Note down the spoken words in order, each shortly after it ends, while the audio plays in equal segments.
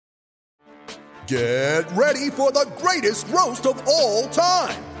Get ready for the greatest roast of all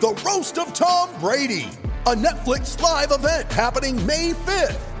time, the Roast of Tom Brady, a Netflix live event happening May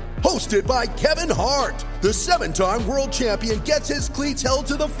 5th. Hosted by Kevin Hart, the 7-time world champion gets his cleats held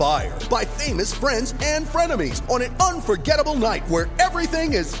to the fire by famous friends and frenemies on an unforgettable night where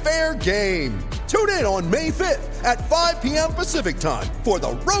everything is fair game. Tune in on May 5th at 5 p.m. Pacific time for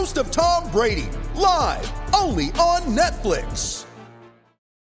the Roast of Tom Brady, live only on Netflix.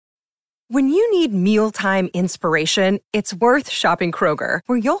 When you need mealtime inspiration, it's worth shopping Kroger,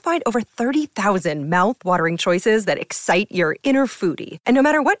 where you'll find over 30,000 mouth-watering choices that excite your inner foodie. And no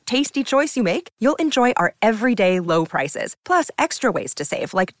matter what tasty choice you make, you'll enjoy our everyday low prices, plus extra ways to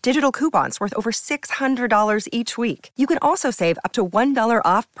save, like digital coupons worth over $600 each week. You can also save up to $1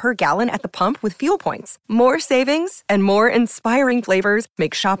 off per gallon at the pump with fuel points. More savings and more inspiring flavors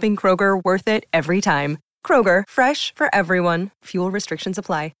make shopping Kroger worth it every time. Kroger, fresh for everyone. Fuel restrictions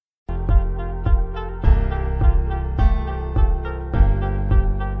apply.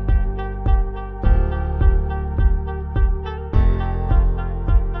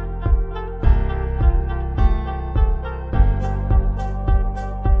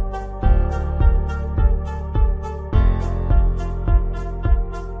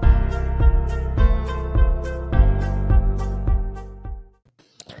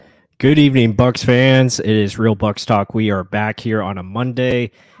 Good evening, Bucs fans. It is Real Bucs Talk. We are back here on a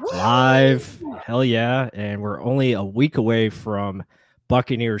Monday, live. Hell yeah. And we're only a week away from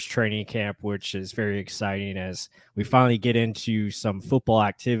Buccaneers training camp, which is very exciting as we finally get into some football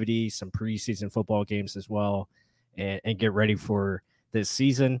activity, some preseason football games as well, and get ready for this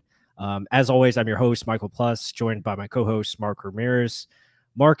season. As always, I'm your host, Michael Plus, joined by my co-host, Mark Ramirez.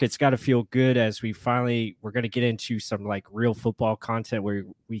 Mark, it's got to feel good as we're going to get into some like real football content where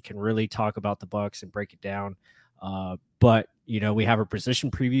we can really talk about the Bucs and break it down. But we have our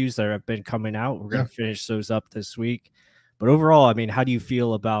position previews that have been coming out. We're going to finish those up this week. But overall, I mean, how do you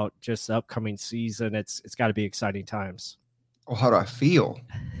feel about just the upcoming season? It's got to be exciting times. Well, how do I feel?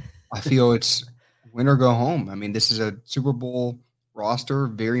 I feel it's win or go home. I mean, this is a Super Bowl roster,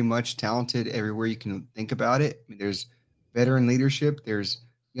 very much talented everywhere you can think about it. I mean, there's veteran leadership, there's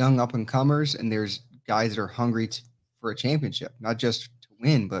young up-and-comers, and there's guys that are hungry for a championship, not just to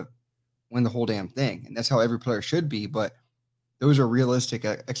win, but win the whole damn thing. And that's how every player should be, but those are realistic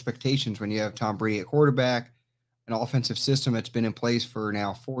expectations when you have Tom Brady at quarterback, an offensive system that's been in place for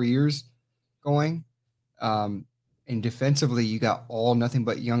now 4 years going. And defensively, you got nothing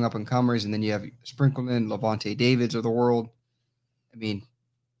but young up-and-comers, and then you have sprinkled in Levante Davids of the world. I mean,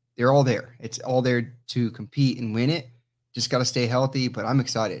 they're all there. It's all there to compete and win it. Just got to stay healthy, but I'm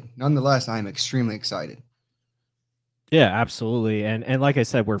excited. Nonetheless, I'm extremely excited. Yeah, absolutely. And like I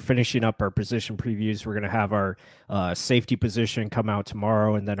said, we're finishing up our position previews. We're going to have our safety position come out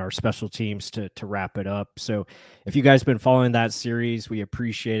tomorrow and then our special teams to wrap it up. So if you guys have been following that series, we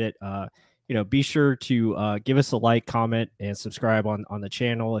appreciate it. Be sure to give us a like, comment, and subscribe on the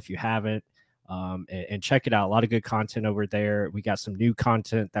channel if you haven't. And check it out. A lot of good content over there. We got some new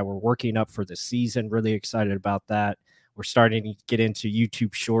content that we're working up for the season. Really excited about that. We're starting to get into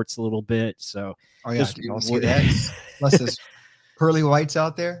YouTube Shorts a little bit. So, you see that? Plus, there's pearly whites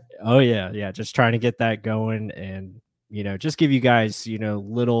out there. Oh yeah. Just trying to get that going, and just give you guys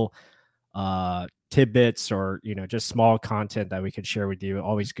little tidbits or just small content that we can share with you.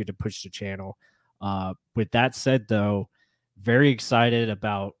 Always good to push the channel. With that said, though, very excited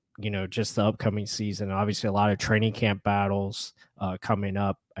about just the upcoming season. Obviously, a lot of training camp battles coming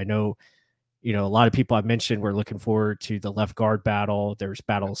up. I know. A lot of people I've mentioned we're looking forward to the left guard battle. There's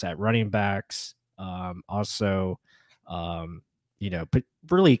battles at running backs. Also, but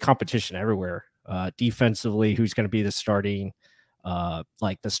really competition everywhere. Defensively, who's going to be the starting, the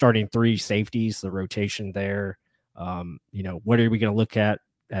starting three safeties, the rotation there. What are we going to look at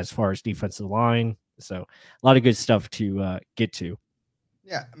as far as defensive line? So a lot of good stuff to get to.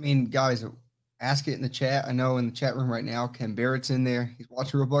 Yeah, I mean, guys, ask it in the chat. I know in the chat room right now, Ken Barrett's in there. He's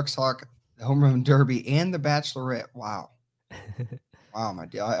watching Real Bucs Talk. The Home Run Derby and the Bachelorette. Wow. Wow, my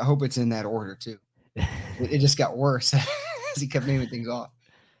dear. I hope it's in that order, too. It just got worse as he kept naming things off.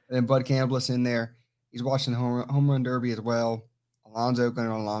 And then Bud Campbell's in there. He's watching the Home Run Derby as well. Alonzo going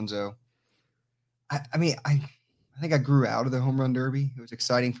to Alonzo. I think I grew out of the Home Run Derby. It was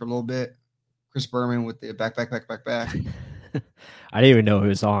exciting for a little bit. Chris Berman with the back. I didn't even know it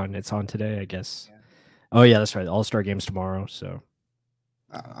was on. It's on today, I guess. Yeah. Oh, yeah, that's right. The All-Star Game's tomorrow, so.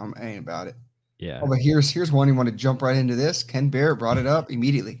 I ain't about it. Yeah. Oh, but here's one you want to jump right into this. Ken Barrett brought it up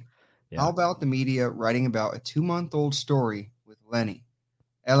immediately. Yeah. How about the media writing about a 2-month-old story with Lenny,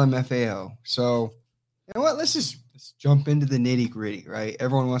 LMFAO? So, you know what? Let's jump into the nitty gritty, right?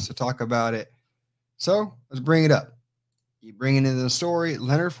 Everyone wants to talk about it. So let's bring it up. You bring it into the story.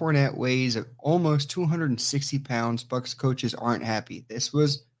 Leonard Fournette weighs almost 260 pounds. Bucs coaches aren't happy. This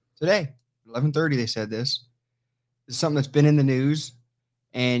was today, 11:30. They said this. This is something that's been in the news,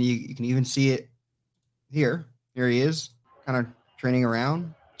 and you can even see it here. Here he is, kind of training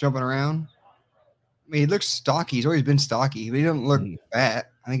around, jumping around. I mean, he looks stocky. He's always been stocky, but he doesn't look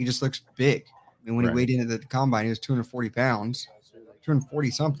fat. I think he just looks big. I mean, when he weighed into the combine, he was 240 pounds, 240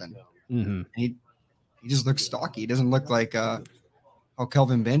 something. Mm-hmm. He just looks stocky. He doesn't look like how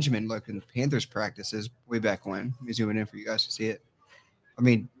Kelvin Benjamin looked in Panthers practices way back when. Let me zoom in for you guys to see it. I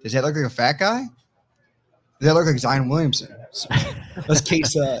mean, does that look like a fat guy? Does that look like Zion Williamson? Let's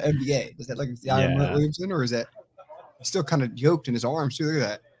case NBA. Does that look like Zion Williamson, or is that still kind of yoked in his arms too? Look at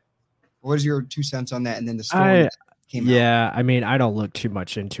that. What is your 2 cents on that? And then the story that came out. Yeah, I mean, I don't look too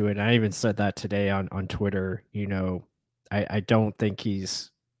much into it. I even said that today on Twitter. You know, I don't think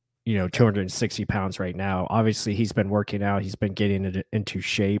he's, 260 pounds right now. Obviously, he's been working out. He's been getting it into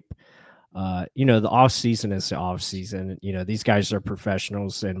shape. The off season is the off season. These guys are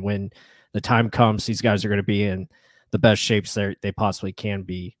professionals, and when the time comes, these guys are going to be in the best shapes they possibly can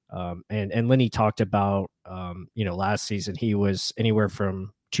be. And Lenny talked about, last season he was anywhere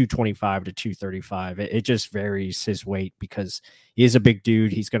from 225 to 235. It just varies his weight because he is a big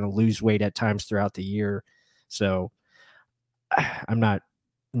dude. He's going to lose weight at times throughout the year. So I'm not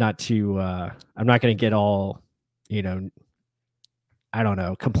going to get all, I don't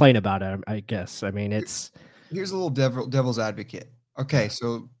know, complain about it, I guess. I mean, here's a little devil's advocate. Okay.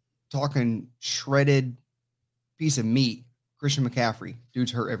 So talking shredded piece of meat, Christian McCaffrey,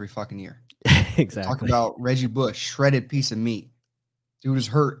 dude's hurt every fucking year. Exactly. Talk about Reggie Bush, shredded piece of meat. Dude is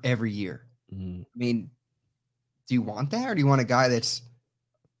hurt every year. Mm-hmm. I mean, do you want that, or do you want a guy that's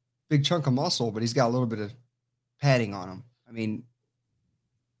big chunk of muscle, but he's got a little bit of padding on him? I mean,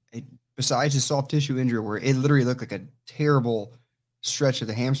 besides his soft tissue injury, where it literally looked like a terrible stretch of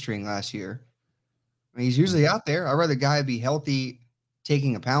the hamstring last year, I mean, he's usually out there. I'd rather the guy be healthy,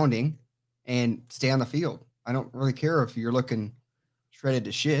 taking a pounding, and stay on the field. I don't really care if you're looking shredded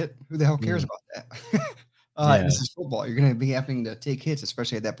to shit. Who the hell cares about that? This is football. You're going to be having to take hits,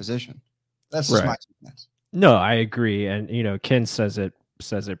 especially at that position. That's just my 2 cents. No, I agree. And, Ken says it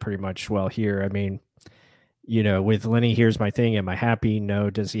pretty much well here. I mean, with Lenny, here's my thing. Am I happy? No.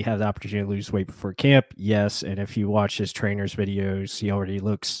 Does he have the opportunity to lose weight before camp? Yes. And if you watch his trainer's videos, he already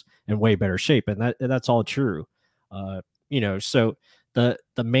looks in way better shape. And that's all true. So the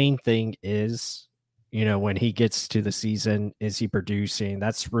main thing is, when he gets to the season, is he producing?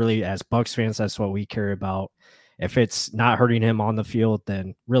 That's really, as Bucs fans, that's what we care about. If it's not hurting him on the field,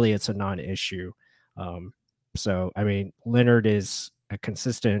 then really it's a non-issue. So, I mean, Leonard is a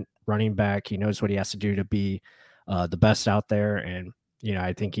consistent running back. He knows what he has to do to be the best out there. And,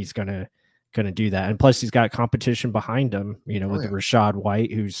 I think he's going to do that. And plus he's got competition behind him, with Rashad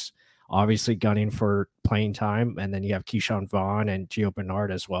White, who's obviously gunning for playing time. And then you have Keyshawn Vaughn and Gio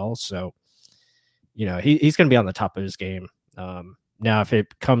Bernard as well. So, he's going to be on the top of his game. Now, if it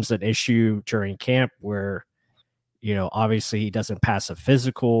becomes an issue during camp where, obviously he doesn't pass a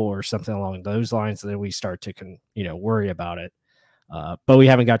physical or something along those lines, then we start to, worry about it. But we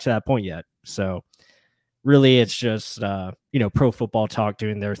haven't got to that point yet. So really it's just, Pro Football Talk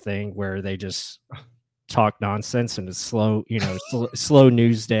doing their thing where they just talk nonsense and it's slow, slow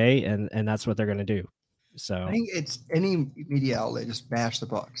news day. And that's what they're going to do. So I think it's any media outlet, just bash the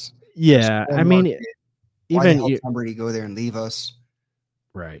Bucs. Yeah. I mean, even Tom Brady go there and leave us.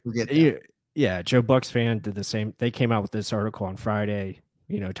 Right. Yeah. Joe Bucs fan did the same. They came out with this article on Friday,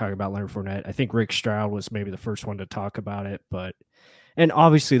 talking about Leonard Fournette. I think Rick Stroud was maybe the first one to talk about it, and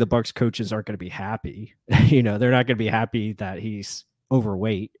obviously the Bucs coaches aren't going to be happy. They're not going to be happy that he's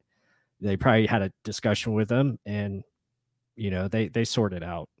overweight. They probably had a discussion with him and, they sorted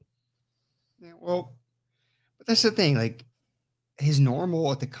out. Yeah, well, but that's the thing. Like his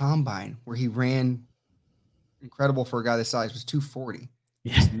normal at the combine where he ran incredible for a guy this size was 240.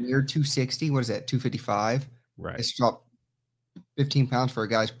 He's near 260. What is that? 255. Right. It's dropped 15 pounds for a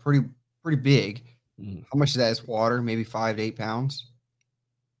guy who's pretty big. How much of that is water? Maybe 5 to 8 pounds.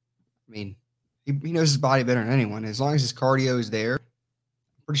 I mean, he knows his body better than anyone. As long as his cardio is there,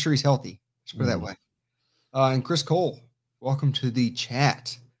 I'm pretty sure he's healthy. Let's put it that way. And Chris Cole, welcome to the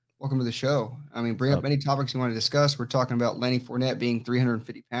chat. Welcome to the show. I mean, bring up any topics you want to discuss. We're talking about Lenny Fournette being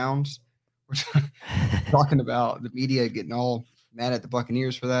 350 pounds. We're talking about the media getting all mad at the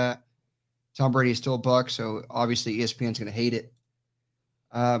Buccaneers for that. Tom Brady is still a Buc, so obviously ESPN's going to hate it.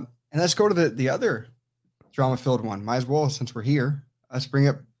 And let's go to the other drama-filled one. Might as well, since we're here. Let's bring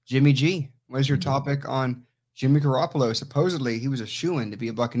up Jimmy G. What is your topic on Jimmy Garoppolo? Supposedly, he was a shoo-in to be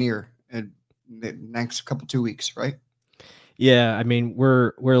a Buccaneer the next 2 weeks, right? Yeah, I mean,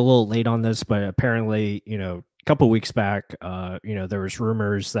 we're a little late on this, but apparently, a couple weeks back, there was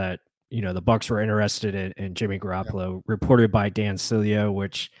rumors that the Bucs were interested in Jimmy Yeah. Garoppolo, reported by Dan Cilio,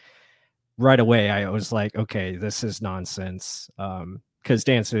 which right away I was like, okay, this is nonsense. Because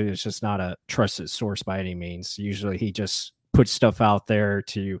Dan Cilio is just not a trusted source by any means. Usually, he just puts stuff out there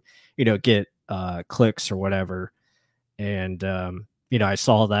to get clicks or whatever. And I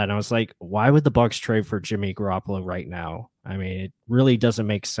saw that and I was like, why would the Bucs trade for Jimmy Garoppolo right now? I mean, it really doesn't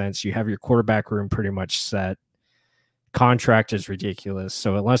make sense. You have your quarterback room pretty much set. Contract is ridiculous.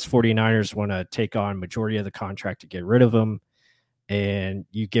 So unless 49ers want to take on majority of the contract to get rid of him and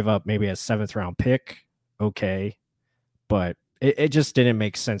you give up maybe a 7th round pick, okay. But it just didn't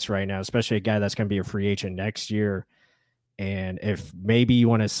make sense right now, especially a guy that's going to be a free agent next year. And if maybe you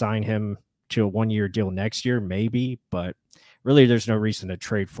want to sign him to a 1-year deal next year, maybe, but really there's no reason to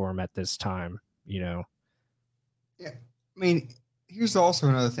trade for him at this time, Yeah. I mean, here's also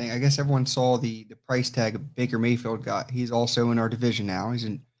another thing. I guess everyone saw the price tag Baker Mayfield got. He's also in our division now. He's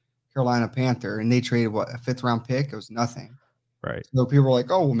in Carolina Panther, and they traded a 5th round pick? It was nothing. Right. So people were like,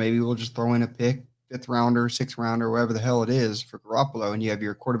 oh, well, maybe we'll just throw in a pick, 5th rounder, 6th rounder, whatever the hell it is for Garoppolo, and you have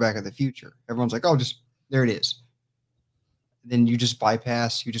your quarterback of the future. Everyone's like, oh, just there it is. Then you just drafted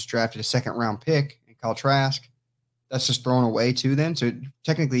a 2nd round pick in Kyle Trask. That's just thrown away too then. So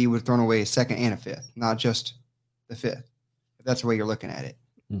technically you would have thrown away a 2nd and a 5th, not just the 5th, if that's the way you're looking at it.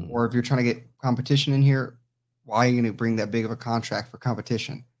 Or if you're trying to get competition in here, why are you going to bring that big of a contract for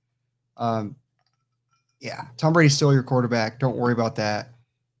competition? Tom Brady's still your quarterback. Don't worry about that.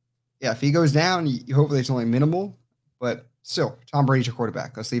 Yeah, if he goes down, hopefully it's only minimal, but still, Tom Brady's your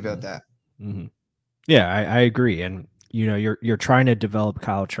quarterback. Let's leave it at that. Mm-hmm. Yeah, I agree. And you're trying to develop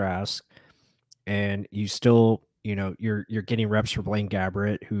Kyle Trask, and you still, you're getting reps for Blaine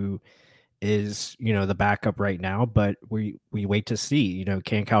Gabbert, who is, the backup right now, but we wait to see,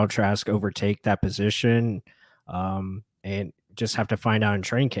 can Kyle Trask overtake that position? And just have to find out in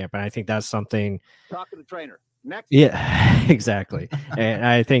training camp. And I think that's something. Talk to the trainer. Next. Yeah, exactly. And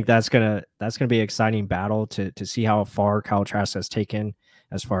I think that's gonna be an exciting battle to see how far Kyle Trask has taken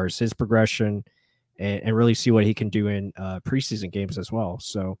as far as his progression, and really see what he can do in preseason games as well.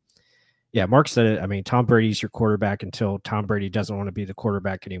 So, yeah, Mark said it. I mean, Tom Brady's your quarterback until Tom Brady doesn't want to be the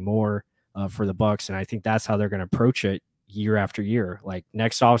quarterback anymore for the Bucs, and I think that's how they're going to approach it year after year. Like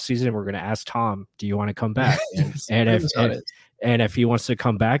next offseason, we're going to ask Tom, "Do you want to come back?" And if he wants to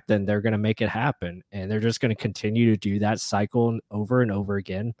come back, then they're going to make it happen, and they're just going to continue to do that cycle over and over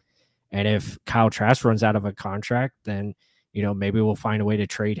again. And if Kyle Trask runs out of a contract, then maybe we'll find a way to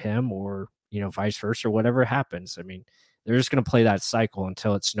trade him, or vice versa, or whatever happens. I mean, they're just going to play that cycle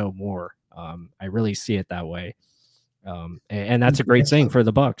until it's no more. I really see it that way, and that's a great thing for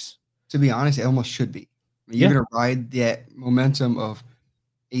the Bucs. To be honest, it almost should be. I mean, you're going to ride that momentum of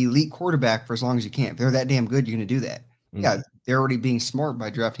elite quarterback for as long as you can. If they're that damn good, you're going to do that. Mm-hmm. Yeah, they're already being smart by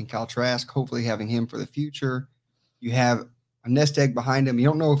drafting Kyle Trask, hopefully having him for the future. You have a nest egg behind him. You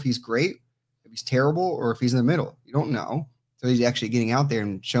don't know if he's great, if he's terrible, or if he's in the middle. You don't know. So he's actually getting out there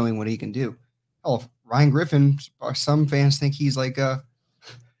and showing what he can do. Oh, Ryan Griffin, some fans think he's like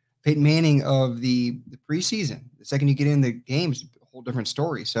Peyton Manning of the preseason. The second you get in the games, a whole different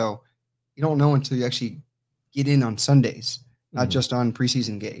story. So you don't know until you actually get in on Sundays, not just on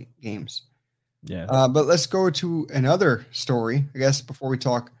preseason games. Yeah. But let's go to another story, I guess, before we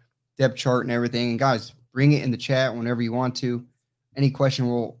talk depth chart and everything. And guys, bring it in the chat whenever you want to. Any question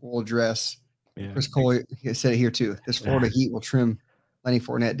we'll address. Yeah. Chris Cole said it here too. This Florida Heat will trim Lenny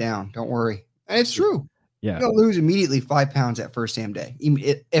Fournette down. Don't worry. And it's true. Yeah. You'll lose immediately 5 pounds that first damn day,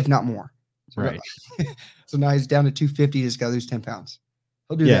 if not more. So right. So now he's down to 250. He's got to lose 10 pounds.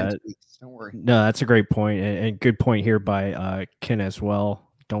 He'll do that in 2 weeks. Don't worry. No, that's a great point, and good point here by Ken as well.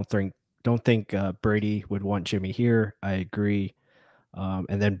 Don't think Brady would want Jimmy here. I agree.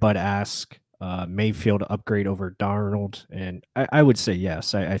 And then Bud asked Mayfield upgrade over Darnold, and I would say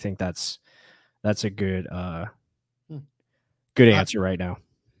yes. I think that's a good answer right now.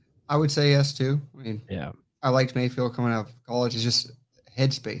 I would say yes too. I mean, yeah, I liked Mayfield coming out of college. It's just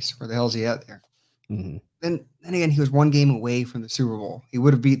headspace. Where the hell is he at there? Mm-hmm. Then again, he was 1 game away from the Super Bowl. He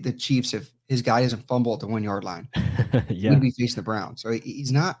would have beat the Chiefs if his guy doesn't fumble at the 1 yard line. He would be facing the Browns. So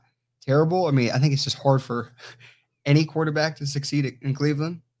he's not terrible. I mean, I think it's just hard for any quarterback to succeed in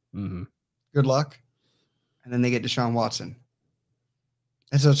Cleveland. Mm-hmm. Good luck. And then they get Deshaun Watson.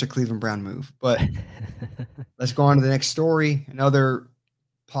 That's such a Cleveland Brown move. But let's go on to the next story. Another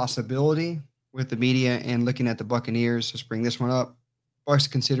possibility with the media and looking at the Buccaneers. Let's bring this one up. Bucs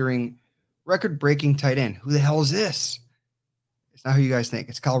considering record-breaking tight end. Who the hell is this? It's not who you guys think.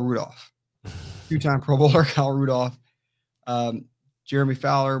 It's Kyle Rudolph. Two-time Pro Bowler Kyle Rudolph. Jeremy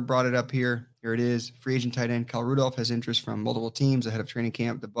Fowler brought it up here. Here it is. Free agent tight end Kyle Rudolph has interest from multiple teams ahead of training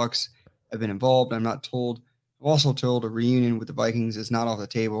camp. The Bucs have been involved. I'm also told a reunion with the Vikings is not off the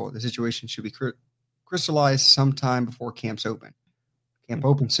table. The situation should be crystallized sometime before camps open. Camp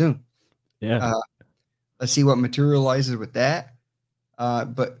open soon. Yeah. Let's see what materializes with that.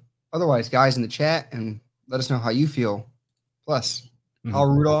 But otherwise, guys in the chat, and let us know how you feel. Plus, Kyle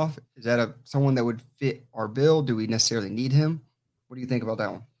Rudolph, is that someone that would fit our bill? Do we necessarily need him? What do you think about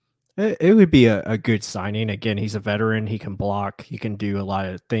that one? It would be a good signing. Again, he's a veteran. He can block. He can do a lot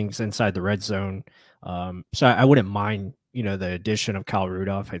of things inside the red zone. So I wouldn't mind, the addition of Kyle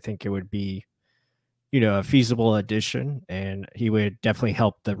Rudolph. I think it would be, a feasible addition, and he would definitely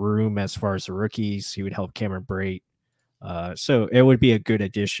help the room as far as the rookies. He would help Cameron Brate. So it would be a good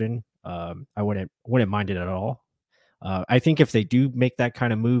addition. I wouldn't mind it at all. I think if they do make that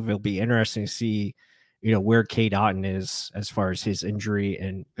kind of move, it'll be interesting to see, where Cade Otton is as far as his injury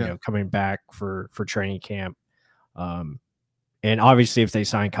and, coming back for training camp. And obviously if they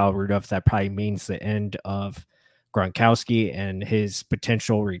sign Kyle Rudolph, that probably means the end of Gronkowski and his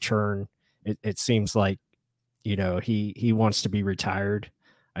potential return. It seems like, he wants to be retired.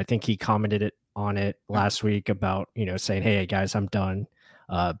 I think he commented on it last week about, saying, "Hey guys, I'm done."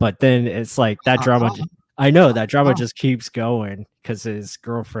 But then it's like that drama. I know that drama just keeps going because his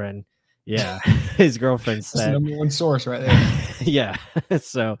girlfriend, his girlfriend said, that's the number one source right there. Yeah.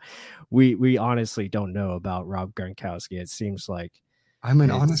 So we honestly don't know about Rob Gronkowski. It seems like I'm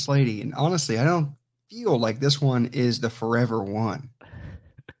an honest lady, and honestly, I don't feel like this one is the forever one.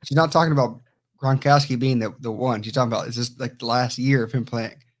 She's not talking about Gronkowski being the one. She's talking about is this like the last year of him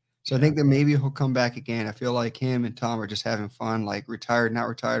playing. So I think that maybe he'll come back again. I feel like him and Tom are just having fun, like retired, not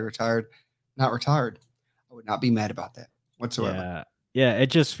retired, retired, not retired. I would not be mad about that whatsoever. Yeah,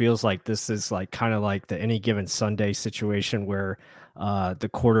 it just feels like this is like kind of like the Any Given Sunday situation where the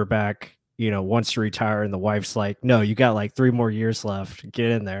quarterback, wants to retire and the wife's like, "No, you got like 3 more years left.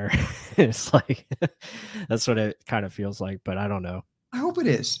 Get in there." It's like that's what it kind of feels like, but I don't know. I hope it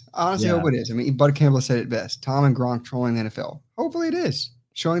is. Honestly, I hope it is. I mean, Bud Campbell said it best. Tom and Gronk trolling the NFL. Hopefully it is.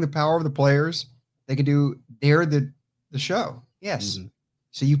 Showing the power of the players. They can do, they're the show. Yes. Mm-hmm.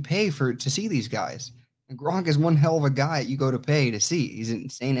 So you pay to see these guys. And Gronk is one hell of a guy you go to pay to see. He's an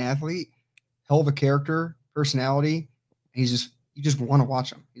insane athlete, hell of a character, personality. And you just want to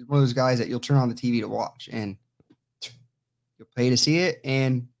watch him. He's one of those guys that you'll turn on the TV to watch and you'll pay to see it.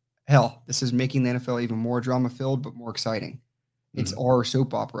 And hell, this is making the NFL even more drama filled, but more exciting. It's our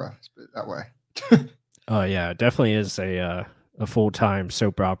soap opera, let's put it that way. Oh yeah, it definitely is a full-time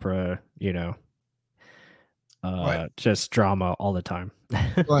soap opera, right. Just drama all the time.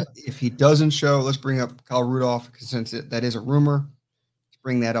 But if he doesn't show, let's bring up Kyle Rudolph, because since that is a rumor, let's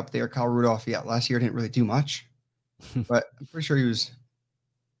bring that up there. Kyle Rudolph, last year didn't really do much, but I'm pretty sure he was,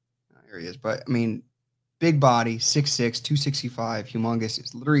 here he is. But I mean, big body, 6'6", 265, humongous.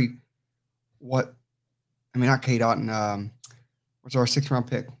 It's literally not Cade Otton, what's our 6th-round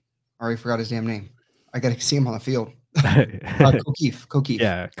pick? I already forgot his damn name. I got to see him on the field. Kokeef.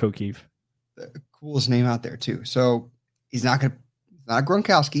 Yeah, Kokeef. The coolest name out there, too. So he's not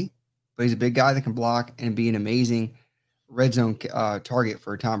Gronkowski, but he's a big guy that can block and be an amazing red zone target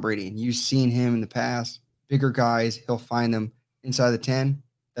for Tom Brady. And you've seen him in the past. Bigger guys, he'll find them inside the 10.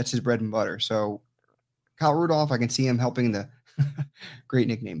 That's his bread and butter. So Kyle Rudolph, I can see him helping the great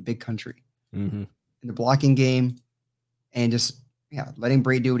nickname, Big Country. In the blocking game and just letting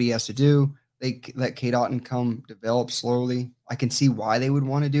Brady do what he has to do. They let Cade Otton come develop slowly. I can see why they would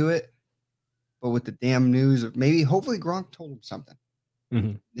want to do it. But with the damn news of hopefully Gronk told him something.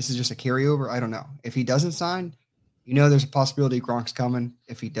 This is just a carryover. I don't know. If he doesn't sign, there's a possibility Gronk's coming.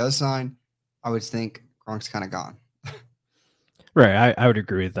 If he does sign, I would think Gronk's kind of gone. Right. I would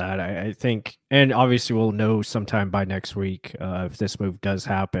agree with that. I think, and obviously we'll know sometime by next week if this move does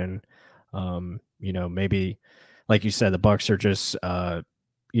happen. Maybe, like you said, the Bucs are just,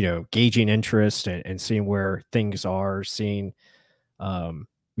 gauging interest and seeing where things are, seeing,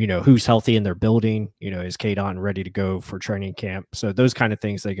 who's healthy in their building. Is Cade Otton ready to go for training camp? So those kind of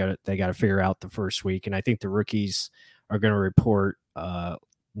things they got to figure out the first week. And I think the rookies are going to report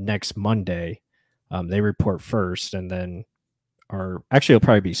next Monday. They report first, and then, or actually it'll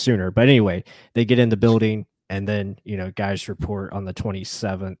probably be sooner. But anyway, they get in the building, and then guys report on the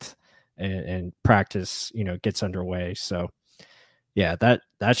 27th. And practice, gets underway. So, yeah,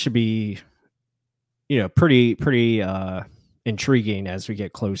 that should be, pretty intriguing as we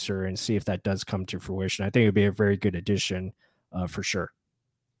get closer and see if that does come to fruition. I think it would be a very good addition for sure.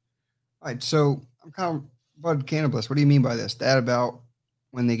 All right. So I'm kind of Bud Cannabis. What do you mean by this? That about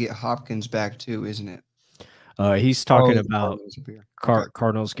when they get Hopkins back too, isn't it? He's Oh, talking the about Cardinals appear. Okay.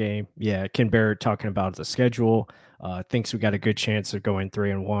 Cardinals game. Yeah, Ken Barrett talking about the schedule. Thinks we got a good chance of going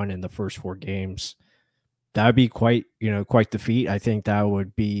 3-1 in the first 4 games. That would be quite the feat. I think that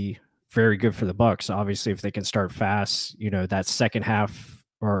would be very good for the Bucs. Obviously, if they can start fast, that second half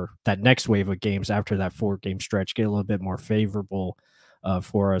or that next wave of games after that 4-game stretch get a little bit more favorable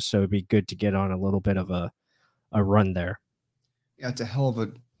for us. So it'd be good to get on a little bit of a run there. Yeah, it's a hell of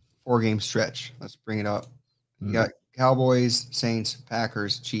a 4-game stretch. Let's bring it up. You Mm. got Cowboys, Saints,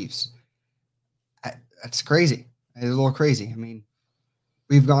 Packers, Chiefs. That's crazy. It's a little crazy. I mean,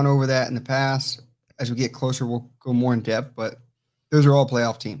 we've gone over that in the past. As we get closer, we'll go more in depth, but those are all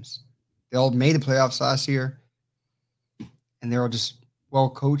playoff teams. They all made the playoffs last year, and they're all just well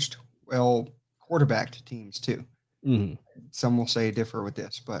coached, well quarterbacked teams too. Mm. Some will say differ with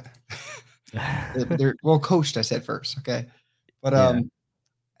this, but they're well coached. I said first, okay. But Yeah.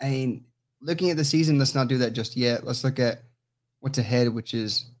 I mean, looking at the season, let's not do that just yet. Let's look at what's ahead, which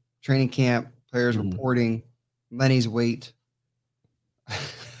is training camp, players reporting, Lenny's weight.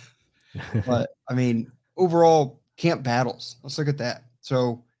 But I mean, overall camp battles. Let's look at that.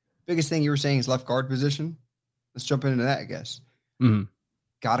 So, biggest thing you were saying is left guard position. Let's jump into that, I guess. Mhm.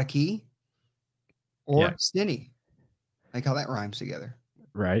 Got a key or Yeah. Stinny? Like how that rhymes together.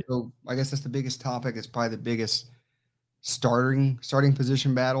 Right. So, I guess that's the biggest topic. It's probably the biggest starting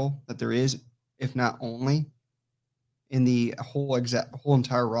position battle that there is, if not only in the whole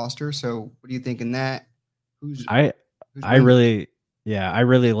entire roster. So, what do you think in that? Who's I winning?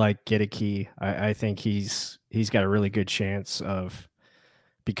 really like Giddicky. I think he's got a really good chance of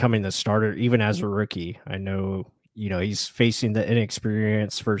becoming the starter, even as a rookie. I know, he's facing the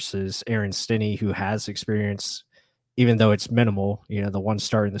inexperience versus Aaron Stinney, who has experience, even though it's minimal, the one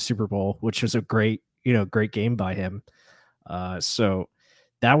start in the Super Bowl, which was a great game by him. So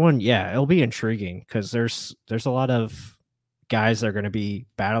that one, yeah, it'll be intriguing because there's a lot of guys that are going to be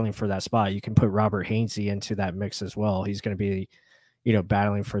battling for that spot. You can put Robert Hainsey into that mix as well. He's going to be,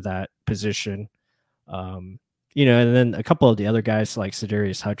 battling for that position. And then a couple of the other guys like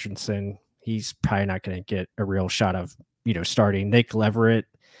Sedarius Hutchinson, he's probably not going to get a real shot of, starting. Nick Leverett,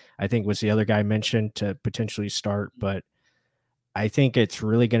 I think, was the other guy mentioned to potentially start, but I think it's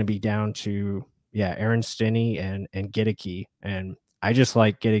really going to be down to, Aaron Stinney and Giddicky. And I just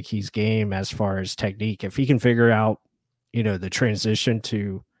like Giddicky's game as far as technique. If he can figure out, the transition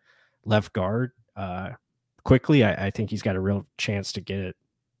to left guard quickly, I think he's got a real chance to get it.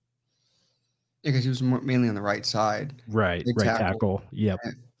 Yeah, because he was mainly on the right side. Right, Big right tackle. Yep.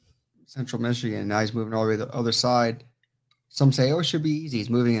 Central Michigan. Now he's moving all the way to the other side. Some say, oh, it should be easy. He's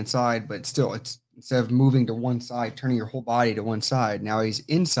moving inside, but still, it's instead of moving to one side, turning your whole body to one side. Now he's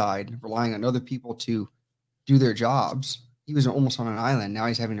inside, relying on other people to do their jobs. He was almost on an island. Now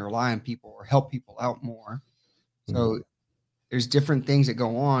he's having to rely on people or help people out more. So there's different things that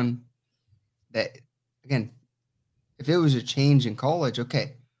go on that, again, if it was a change in college,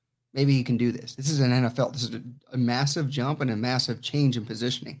 okay, maybe he can do this. This is an NFL. This is a massive jump and a massive change in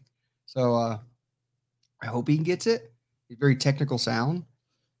positioning. So I hope he gets it. He's very technical sound.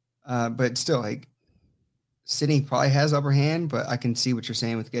 But still, like, Sydney probably has upper hand, but I can see what you're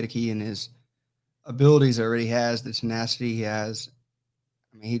saying with Gedeke and his abilities already has, the tenacity he has.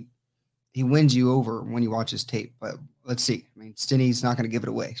 I mean, he wins you over when you watch his tape, but let's see. I mean, Stinney's not going to give it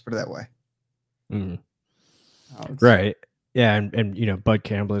away. Let's put it that way. Right. Yeah. And Bud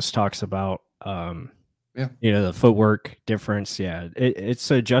Campbell talks about, the footwork difference. Yeah.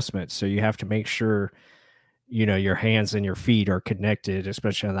 It's an adjustment. So you have to make sure, your hands and your feet are connected,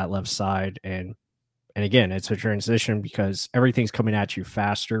 especially on that left side. And again, it's a transition because everything's coming at you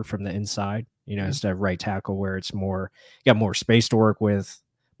faster from the inside, instead of right tackle where it's more, you got more space to work with,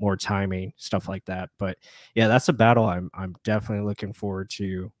 more timing, stuff like that. But yeah, that's a battle I'm definitely looking forward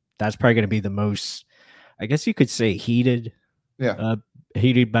to. That's probably going to be the most, I guess you could say, heated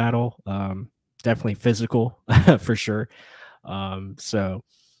battle. Definitely physical for sure. So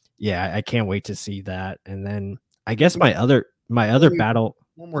yeah, I can't wait to see that. And then I guess my other battle.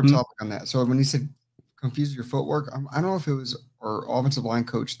 One more topic on that. So when you said confuse your footwork, I don't know if it was our offensive line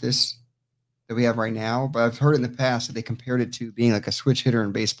coach that we have right now, but I've heard in the past that they compared it to being like a switch hitter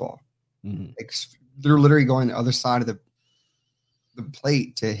in baseball. Like, they're literally going the other side of the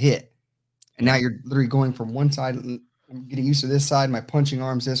plate to hit. And now you're literally going from one side, I'm getting used to this side, my punching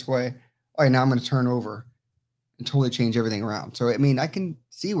arms this way. All right, now I'm going to turn over and totally change everything around. So, I mean, I can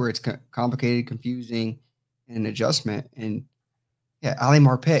see where it's complicated, confusing, and an adjustment. And yeah, Ali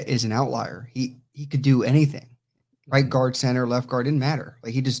Marpet is an outlier. He could do anything. Right guard, center, left guard, didn't matter.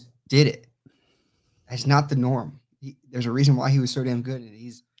 Like, he just did it. That's not the norm. there's a reason why he was so damn good, and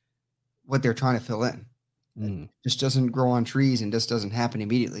he's what they're trying to fill in. It just doesn't grow on trees and just doesn't happen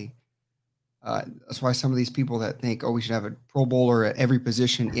immediately. That's why some of these people that think, oh, we should have a Pro Bowler at every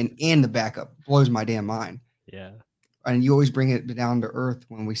position and the backup blows my damn mind. Yeah. And you always bring it down to earth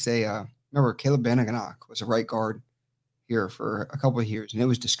when we say, remember, Caleb Benniganach was a right guard here for a couple of years, and it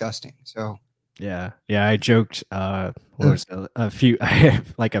was disgusting. So yeah, I joked what was it, a few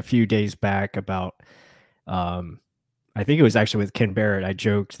like a few days back about I think it was actually with Ken Barrett. I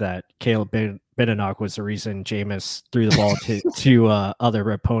joked that Caleb Beninock was the reason Jameis threw the ball to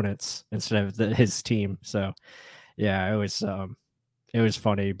other opponents instead of his team. So yeah, it was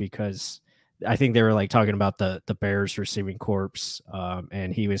funny because I think they were like talking about the Bears receiving corps,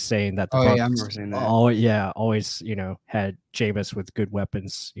 and he was saying that the I Bucs, remember saying that. always had Jameis with good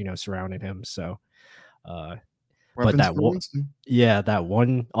weapons, surrounding him. So, but Weapons for Winston. that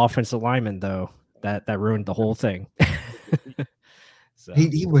one offensive lineman though that ruined the whole thing. So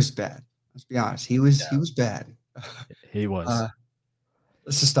he was bad. Let's be honest. He was bad. He was.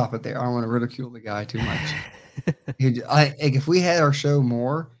 Let's just stop it there. I don't want to ridicule the guy too much. If we had our show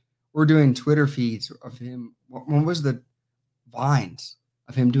more, we're doing Twitter feeds of him. When was the vines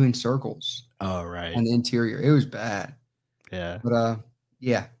of him doing circles? Oh, right. On the interior. It was bad. Yeah. But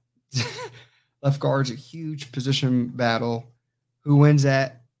yeah. Left guard's a huge position battle. Who wins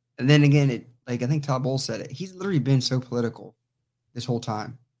that? And then again, I think Todd Bowles said it. He's literally been so political this whole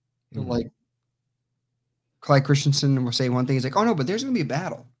time. So like Clyde Christensen will say one thing. He's like, oh no, but there's going to be a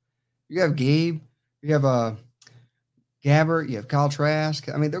battle. You have Gabe. You have Gabbert. You have Kyle Trask.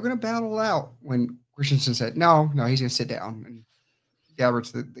 I mean, they're going to battle out. When Christensen said, no, he's going to sit down. And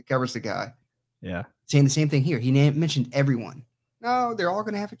Gabbert's the guy. Yeah. Saying the same thing here. He mentioned everyone. No, they're all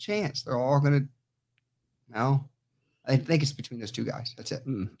going to have a chance. They're all going to. No, I think it's between those two guys. That's it.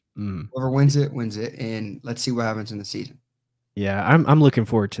 Whoever wins it, and let's see what happens in the season. Yeah, I'm looking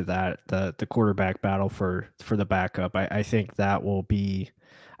forward to that. The quarterback battle for the backup. I think that will be.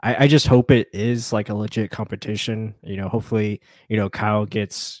 I just hope it is like a legit competition. Hopefully, Kyle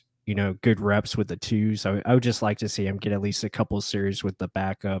gets good reps with the twos. I would just like to see him get at least a couple of series with the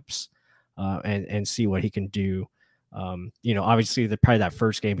backups, and see what he can do. Obviously, probably that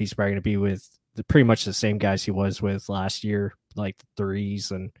first game he's probably going to be with pretty much the same guys he was with last year, like the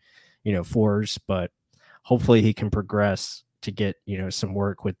threes and fours. But hopefully, he can progress to get some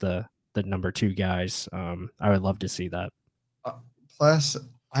work with the number two guys. I would love to see that. Plus,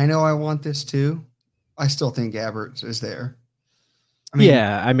 I know I want this too. I still think Gabbert is there.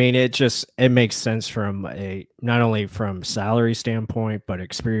 It makes sense from not only from salary standpoint, but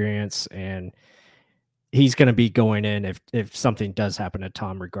experience, and he's going to be going in if something does happen to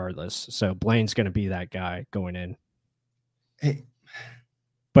Tom regardless. So Blaine's going to be that guy going in. Hey.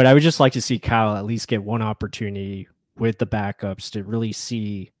 But I would just like to see Kyle at least get one opportunity with the backups to really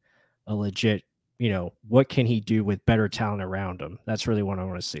see a legit, what can he do with better talent around him? That's really what I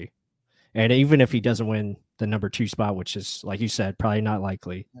want to see. And even if he doesn't win the number 2 spot, which is, like you said, probably not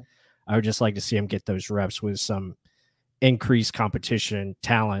likely, I would just like to see him get those reps with some increased competition,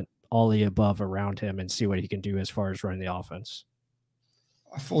 talent, all the above around him, and see what he can do as far as running the offense.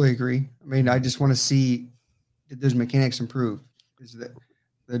 I fully agree. I just want to see, did those mechanics improve? Is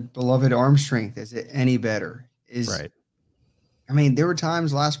the beloved arm strength, is it any better? Right. There were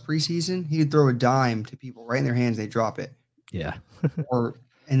times last preseason he'd throw a dime to people right in their hands, they drop it. Yeah.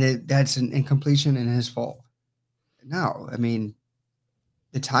 That's an incompletion and his fault. No,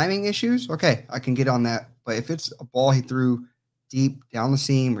 the timing issues, okay, I can get on that. But if it's a ball he threw deep down the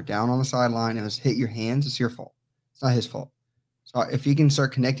seam or down on the sideline and it was hit your hands, it's your fault. It's not his fault. So if you can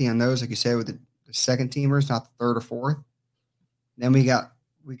start connecting on those, like you said, with the second teamers, not the third or fourth, then we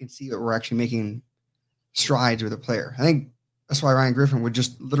can see that we're actually making strides with a player. I think that's why Ryan Griffin would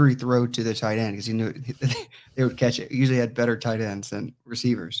just literally throw to the tight end because he knew they would catch it. He usually had better tight ends than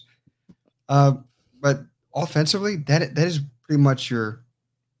receivers. But offensively, that is pretty much your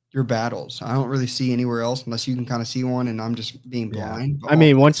battles. I don't really see anywhere else unless you can kind of see one, and I'm just being blind.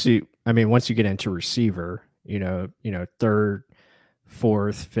 Once you get into receiver, third,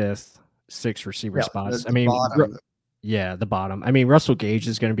 fourth, fifth, sixth receiver spots. The bottom. The bottom. Russell Gage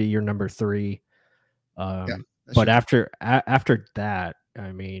is going to be your number 3. But after that,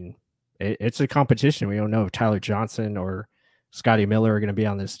 it's a competition. We don't know if Tyler Johnson or Scotty Miller are going to be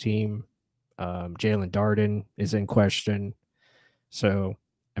on this team. Jalen Darden is in question. So,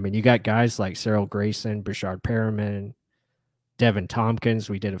 you got guys like Cyril Grayson, Brashard Perriman, Devin Tompkins.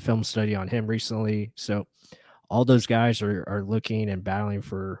 We did a film study on him recently. So all those guys are looking and battling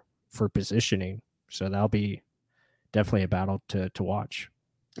for positioning. So that'll be definitely a battle to watch.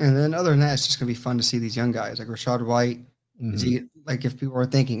 And then other than that, it's just going to be fun to see these young guys like Rashad White. Is he like if people are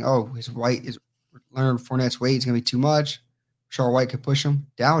thinking, oh, his White is Leonard Fournette's weight is going to be too much? Rashad White could push him.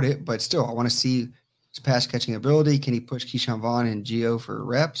 Doubt it, but still, I want to see his pass catching ability. Can he push Keyshawn Vaughn and Gio for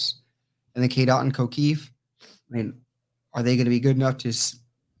reps? And then K. Dot and O'Keefe. I mean, are they going to be good enough to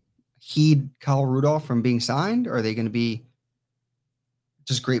heed Kyle Rudolph from being signed? Or are they going to be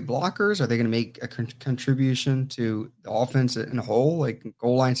just great blockers? Are they going to make a contribution to the offense in a whole, like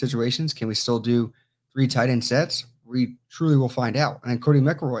goal line situations? Can we still do 3 tight end sets? We truly will find out. And then Cody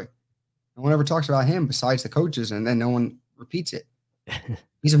McElroy, no one ever talks about him besides the coaches, and then no one repeats it.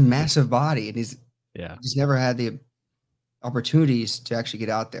 He's a massive body, and he's never had the opportunities to actually get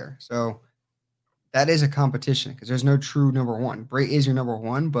out there. So that is a competition because there's no true number one. Bray is your number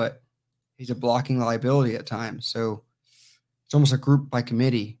one, but he's a blocking liability at times. So it's almost a group by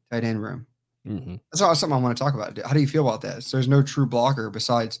committee tight end room. That's all something I want to talk about. How do you feel about that? So there's no true blocker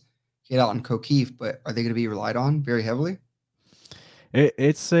besides Kate Out and O'Keefe, but are they going to be relied on very heavily?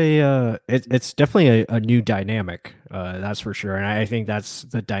 It's definitely a new dynamic, that's for sure, and I think that's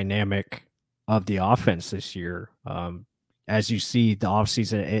the dynamic of the offense this year. As you see the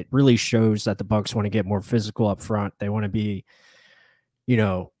offseason, it really shows that the Bucs want to get more physical up front. They want to be,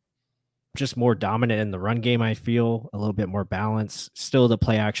 just more dominant in the run game. I feel a little bit more balanced. Still, the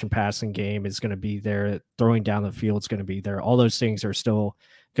play action passing game is going to be there. Throwing down the field is going to be there. All those things are still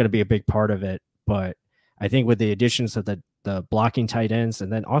going to be a big part of it. But I think with the additions of the blocking tight ends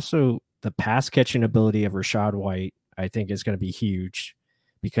and then also the pass catching ability of Rashad White, I think is going to be huge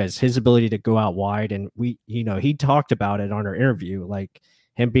because his ability to go out wide, and he talked about it on our interview, like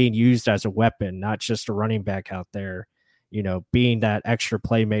him being used as a weapon, not just a running back out there, being that extra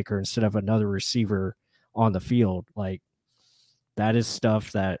playmaker instead of another receiver on the field. Like that is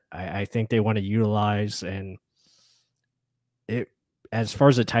stuff that I think they want to utilize. And it, as far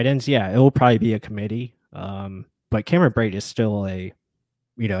as the tight ends, it will probably be a committee. But Cameron Brate is still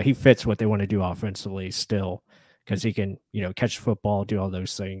he fits what they want to do offensively still because he can, catch the football, do all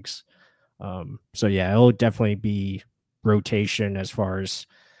those things. So it'll definitely be rotation as far as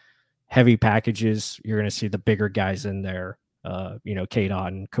heavy packages. You're going to see the bigger guys in there,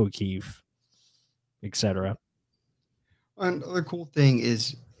 K-Dot and O'Keefe, etc. Another cool thing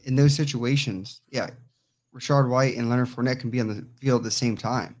is in those situations, Rashad White and Leonard Fournette can be on the field at the same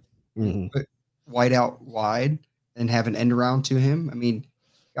time. Put White out wide and have an end around to him. I mean,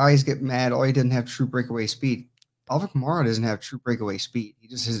 guys get mad. Oh, he doesn't have true breakaway speed. Alvin Kamara doesn't have true breakaway speed. He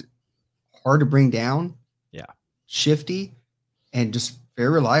just is hard to bring down. Yeah. Shifty and just very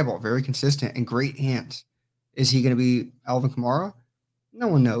reliable, very consistent, and great hands. Is he going to be Alvin Kamara? No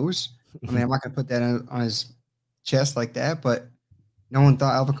one knows. I mean, I'm not going to put that on his chest like that, but no one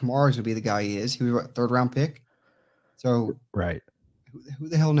thought Alvin Kamara was going to be the guy he is. He was a third-round pick. So right. Who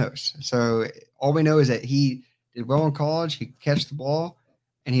the hell knows? So all we know is that he did well in college. He could catch the ball,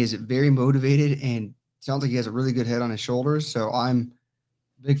 and he is very motivated, and sounds like he has a really good head on his shoulders. So I'm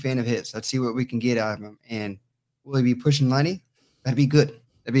a big fan of his. Let's see what we can get out of him. And will he be pushing Lenny? That'd be good.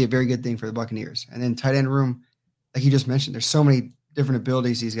 That'd be a very good thing for the Buccaneers. And then tight end room, like you just mentioned, there's so many different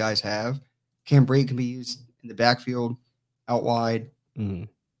abilities these guys have. Cam Brate can be used in the backfield, out wide, in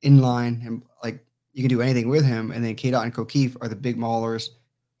line, and like you can do anything with him. And then K-Dot and O'Keefe are the big maulers.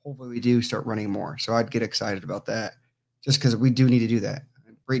 Hopefully we do start running more. So I'd get excited about that just because we do need to do that.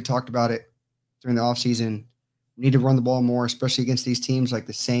 Brate talked about it during the offseason. We need to run the ball more, especially against these teams like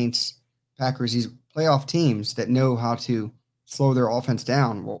the Saints, Packers, these playoff teams that know how to slow their offense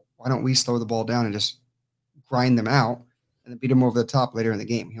down. Well, why don't we slow the ball down and just grind them out and then beat them over the top later in the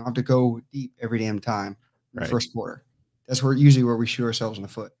game? You don't have to go deep every damn time in the first quarter. That's usually where we shoot ourselves in the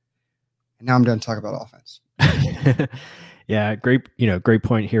foot. And now I'm done talking about offense. Yeah, great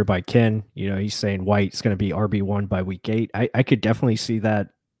point here by Ken. He's saying White's going to be RB1 by week 8. I could definitely see that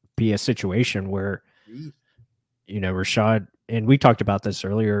be a situation where, Rashad, and we talked about this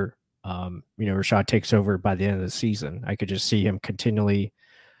earlier, Rashad takes over by the end of the season. I could just see him continually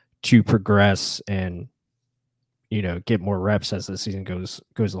to progress and, get more reps as the season goes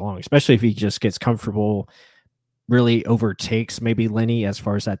along, especially if he just gets comfortable, really overtakes maybe Lenny as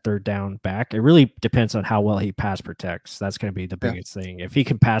far as that third down back. It really depends on how well he pass protects. That's going to be the biggest thing. If he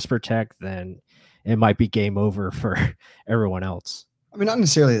can pass protect, then it might be game over for everyone else. I mean, not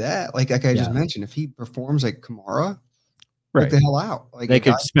necessarily that. Like I just mentioned, if he performs like Kamara, right, get the hell out. Like they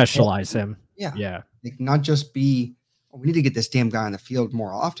could specialize him. Yeah. Like not just be, we need to get this damn guy on the field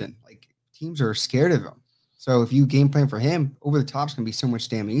more often. Like teams are scared of him. So if you game plan for him, over the top's going to be so much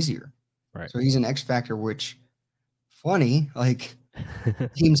damn easier. Right. So he's an X factor, which funny, like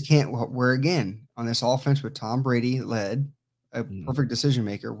teams can't. We're again on this offense with Tom Brady led, a perfect decision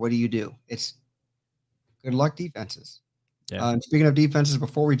maker, what do? It's good luck defenses. Yeah. Speaking of defenses,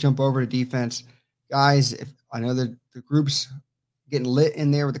 before we jump over to defense, guys, if I know that the group's getting lit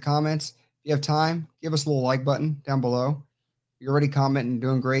in there with the comments. If you have time, give us a little like button down below. You're already commenting and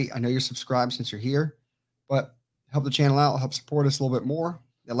doing great. I know you're subscribed since you're here, but help the channel out, help support us a little bit more.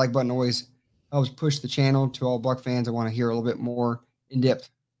 That like button always helps push the channel to all Buck fans that want to hear a little bit more in-depth,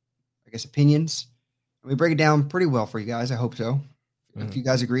 opinions. And we break it down pretty well for you guys. I hope so. If you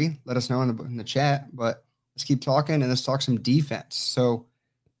guys agree, let us know in the chat. But let's keep talking and let's talk some defense. So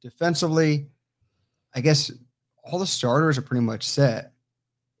defensively, I guess all the starters are pretty much set.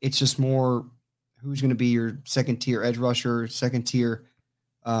 It's just more who's going to be your second tier edge rusher, second tier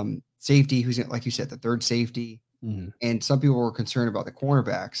safety, who's, like you said, the third safety. And some people were concerned about the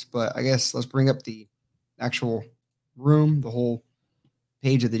cornerbacks. But I guess let's bring up the actual room, the whole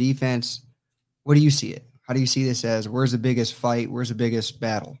page of the defense. What do you see it? How do you see this as? Where's the biggest fight? Where's the biggest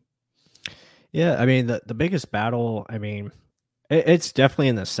battle? Yeah, I mean, the biggest battle, I mean, it's definitely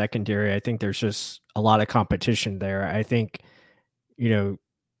in the secondary. I think there's just a lot of competition there. I think,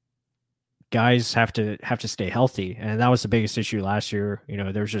 guys have to stay healthy, and that was the biggest issue last year.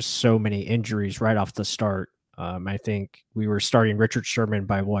 There's just so many injuries right off the start. I think we were starting Richard Sherman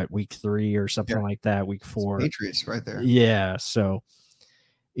by week 3 or something like that, week 4. Patriots right there. Yeah, so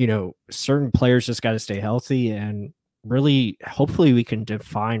certain players just got to stay healthy, and really, hopefully, we can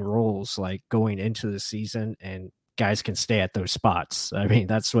define roles like going into the season, and guys can stay at those spots. I mean,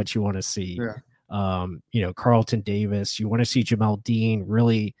 that's what you want to see. Yeah. Carlton Davis, you want to see Jamel Dean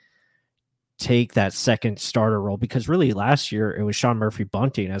really take that second starter role, because really last year it was Sean Murphy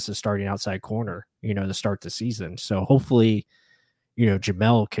Bunting as the starting outside corner, to start the season. So hopefully,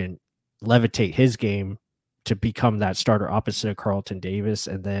 Jamel can levitate his game to become that starter opposite of Carlton Davis,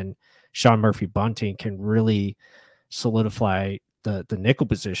 and then Sean Murphy Bunting can really solidify the nickel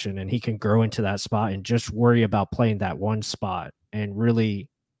position, and he can grow into that spot and just worry about playing that one spot and really,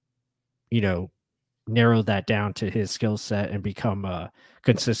 narrow that down to his skill set and become a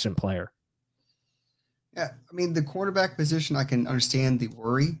consistent player. Yeah, I mean, the quarterback position, I can understand the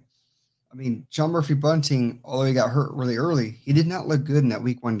worry. I mean, Sean Murphy Bunting, although he got hurt really early, he did not look good in that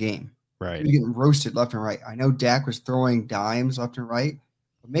week 1 game. Right. He was getting roasted left and right. I know Dak was throwing dimes left and right,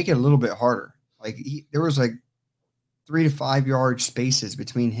 but make it a little bit harder. There was 3 to 5 yard spaces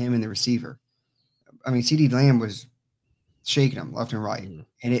between him and the receiver. I mean, CeeDee Lamb was shaking him left and right.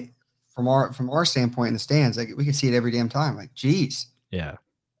 And it, from our standpoint in the stands, we could see it every damn time. Geez. Yeah.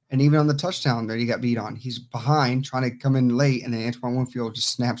 And even on the touchdown that he got beat on, he's behind trying to come in late, and then Antoine Winfield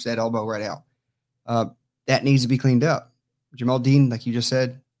just snaps that elbow right out. That needs to be cleaned up. Jamel Dean, like you just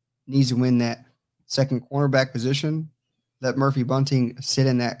said, needs to win that second cornerback position. Let Murphy Bunting sit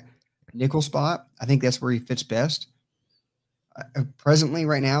in that nickel spot. I think that's where he fits best. Presently,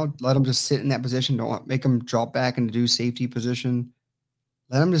 right now, let him just sit in that position. Don't make him drop back into do safety position.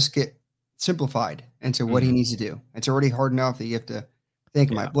 Let him just get simplified into what he needs to do. It's already hard enough that you have to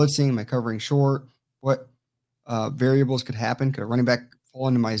think, am I blitzing? Am I covering short? What variables could happen? Could a running back fall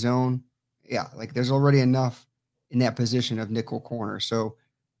into my zone? Yeah, there's already enough in that position of nickel corner. So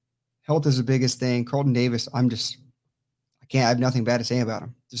health is the biggest thing. Carlton Davis, I have nothing bad to say about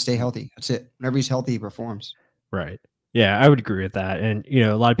him. Just stay healthy. That's it. Whenever he's healthy, he performs. Right. Yeah, I would agree with that. And,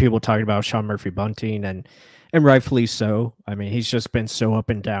 a lot of people talking about Sean Murphy Bunting, and rightfully so. I mean, he's just been so up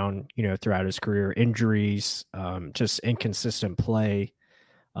and down, throughout his career. Injuries, just inconsistent play.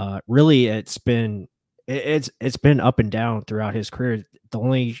 Really, it's been up and down throughout his career. The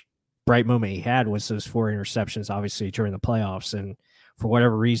only bright moment he had was those 4 interceptions, obviously, during the playoffs. And for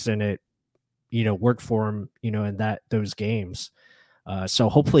whatever reason, it, worked for him, in those games. So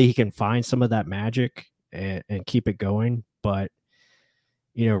hopefully he can find some of that magic and keep it going. But,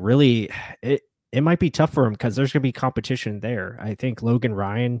 really, it might be tough for him because there's going to be competition there. I think Logan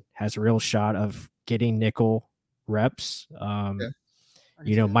Ryan has a real shot of getting nickel reps.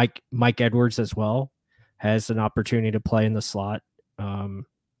 Mike Edwards as well has an opportunity to play in the slot.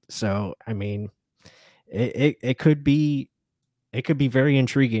 So, I mean, it could be very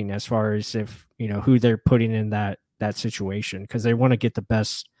intriguing as far as if, who they're putting in that situation, because they want to get the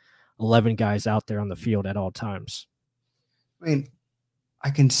best 11 guys out there on the field at all times. I mean,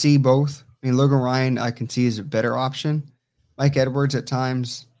 I can see both. I mean, Logan Ryan, I can see as a better option. Mike Edwards at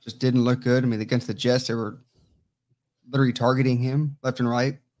times just didn't look good. I mean, against the Jets, they were literally targeting him left and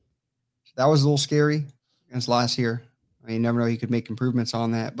right. That was a little scary against last year. I mean, you never know, he could make improvements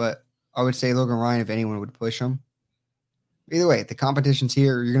on that. But I would say Logan Ryan, if anyone, would push him. Either way, the competition's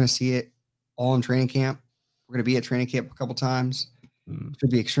here. You're going to see it all in training camp. We're going to be at training camp a couple times. It should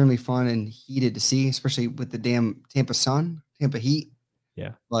be extremely fun and heated to see, especially with the damn Tampa sun. Tampa Heat.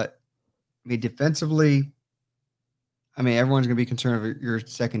 Yeah. But I mean, defensively, I mean, everyone's going to be concerned of your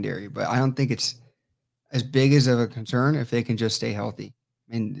secondary, but I don't think it's as big as of a concern if they can just stay healthy.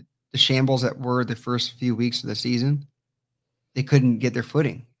 I mean, the shambles that were the first few weeks of the season, they couldn't get their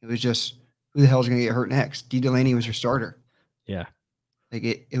footing. It was just, who the hell is going to get hurt next? D. Delaney was your starter. Yeah. Like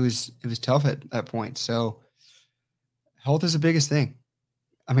it was tough at that point. So health is the biggest thing.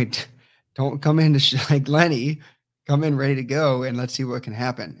 I mean, don't come in like Lenny, come in ready to go, and let's see what can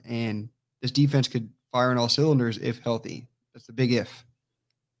happen. And this defense could fire on all cylinders if healthy. That's the big if.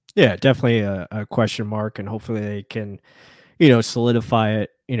 Yeah, definitely a question mark, and hopefully they can, solidify it,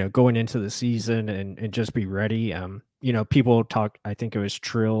 going into the season and just be ready. People talk, I think it was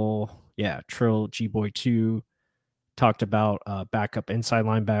Trill G-Boy 2 talked about backup inside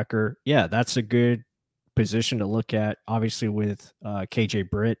linebacker. Yeah, that's a good position to look at. Obviously with KJ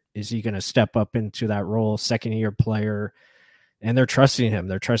Britt, is he going to step up into that role, second year player? And they're trusting him.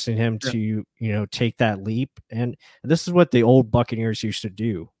 They're trusting him to, take that leap. And this is what the old Buccaneers used to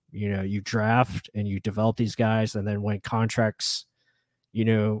do. You draft and you develop these guys, and then when contracts,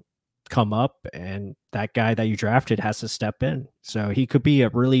 come up, and that guy that you drafted has to step in. So he could be a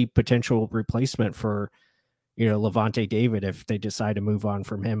really potential replacement for, Levante David if they decide to move on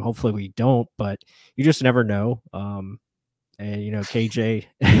from him. Hopefully we don't, but you just never know. And KJ,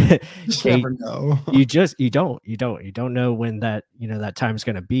 Just never know. you don't know when that that time's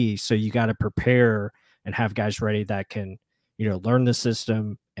going to be. So you got to prepare and have guys ready that can learn the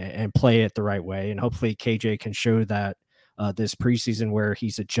system and play it the right way. And hopefully KJ can show that this preseason, where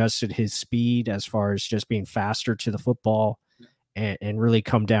he's adjusted his speed as far as just being faster to the football and really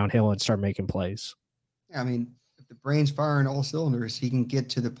come downhill and start making plays. I mean, if the brain's firing all cylinders, he can get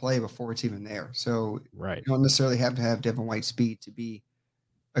to the play before it's even there. So Right. you don't necessarily have to have Devin White speed to be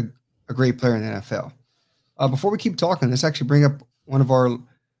a great player in the NFL. Before we keep talking, let's actually bring up one of our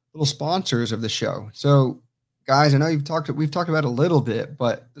little sponsors of the show. So, guys, I know we've talked about it a little bit,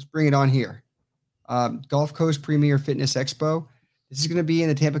 but let's bring it on here. Gulf Coast Premier Fitness Expo. This is going to be in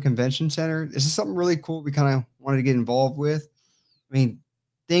the Tampa Convention Center. This is something really cool we kind of wanted to get involved with. I mean,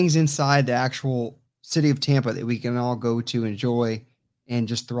 things inside the actual city of Tampa that we can all go to enjoy and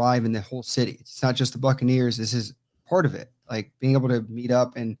just thrive in the whole city. It's not just the Buccaneers. This is part of it. Like being able to meet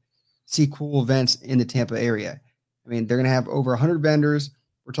up and see cool events in the Tampa area. I mean, they're going to have over 100 vendors.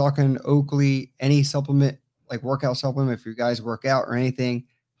 We're talking Oakley, any supplement, like workout supplement, if you guys work out or anything,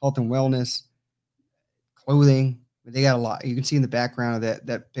 health and wellness, clothing. They got a lot. You can see in the background of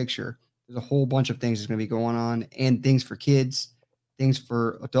that picture, there's a whole bunch of things that's going to be going on, and things for kids, things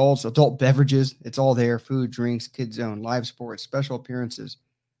for adults, adult beverages. It's all there: food, drinks, kids zone, live sports, special appearances.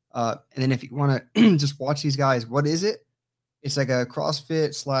 And then if you want to just watch these guys, what is it? It's like a CrossFit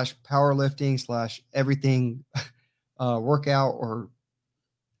 / powerlifting / everything workout or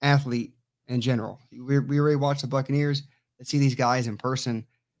athlete in general. We already watched the Buccaneers. Let's see these guys in person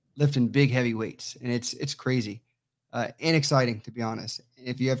lifting big, heavy weights. And it's crazy and exciting, to be honest.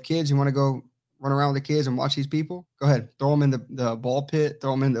 If you have kids, you want to go run around with the kids and watch these people, go ahead. Throw them in the ball pit.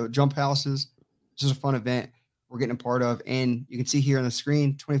 Throw them in the jump houses. It's just a fun event we're getting a part of. And you can see here on the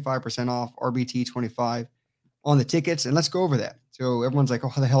screen, 25% off, RBT 25 on the tickets. And let's go over that. So everyone's like, oh,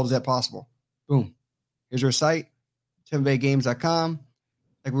 how the hell is that possible? Boom. Here's our site, TampaBayGames.com.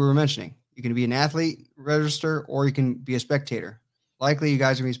 Like we were mentioning, you can be an athlete, register, or you can be a spectator. Likely you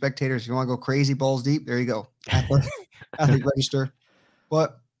guys are going to be spectators. If you want to go crazy, balls deep, there you go. Athlete register.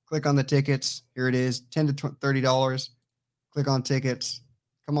 But click on the tickets. Here it is, $10 to $30. Click on tickets.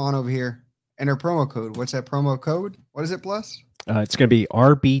 Come on over here. Enter promo code. What's that promo code? What is it, Plus? It's going to be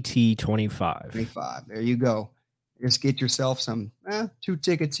RBT25. 25. There you go. Just get yourself some 2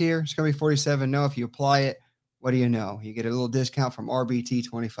 tickets here. It's going to be $47. No, if you apply it, what do you know? You get a little discount from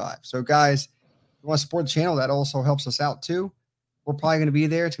RBT25. So, guys, if you want to support the channel, that also helps us out too. We're probably going to be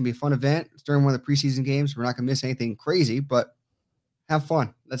there. It's going to be a fun event. It's during one of the preseason games. We're not going to miss anything crazy, but have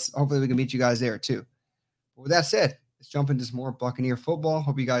fun. Hopefully we can meet you guys there too. But with that said, let's jump into some more Buccaneer football.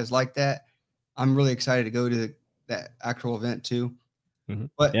 Hope you guys like that. I'm really excited to go to that actual event too. Mm-hmm.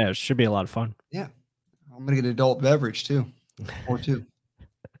 But yeah, it should be a lot of fun. Yeah. I'm going to get an adult beverage too, or 2.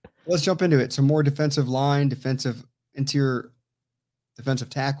 Let's jump into it. Some more defensive line, interior defensive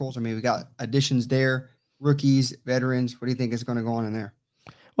tackles. I mean, we got additions there, rookies, veterans. What do you think is going to go on in there?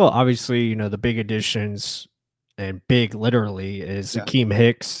 Well, obviously, the big additions, and big literally, is Akeem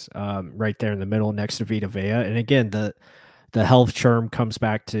Hicks right there in the middle next to Vita Vea. And again, the health term comes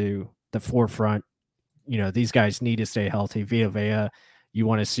back to the forefront. These guys need to stay healthy. Vita Vea, you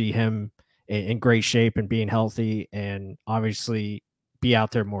want to see him in great shape and being healthy. And obviously be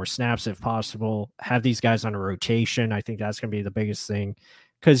out there more snaps if possible. Have these guys on a rotation. I think that's going to be the biggest thing,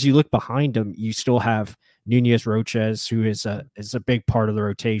 because you look behind them, you still have Nunez Roches, who is a big part of the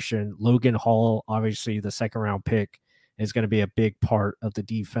rotation. Logan Hall, obviously the second round pick, is going to be a big part of the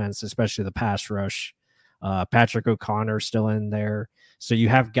defense, especially the pass rush. Patrick O'Connor still in there. So you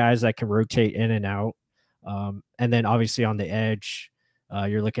have guys that can rotate in and out. And then obviously on the edge,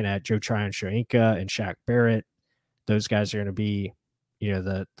 you're looking at Joe Tryon-Shoyinka and Shaq Barrett. Those guys are going to be,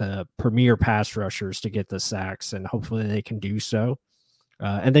 the premier pass rushers to get the sacks, and hopefully they can do so.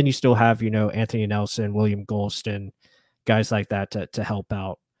 And then you still have, Anthony Nelson, William Golston, guys like that to help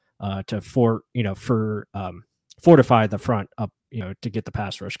out, fortify the front up, to get the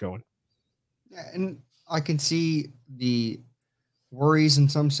pass rush going. Yeah, and I can see the worries in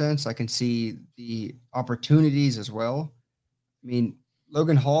some sense. I can see the opportunities as well. I mean,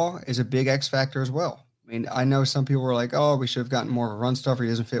 Logan Hall is a big X factor as well. I mean, I know some people were like, oh, we should have gotten more of a run stuffer. He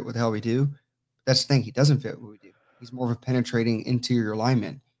doesn't fit what the hell we do. That's the thing. He doesn't fit what we do. He's more of a penetrating interior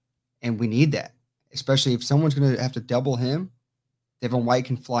lineman, and we need that, especially if someone's going to have to double him. Devin White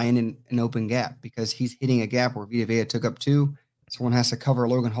can fly in an open gap because he's hitting a gap where Vita Vea took up 2. Someone has to cover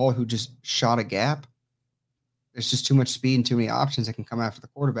Logan Hall, who just shot a gap. There's just too much speed and too many options that can come after the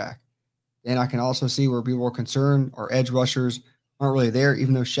quarterback. Then I can also see where people are concerned our edge rushers aren't really there,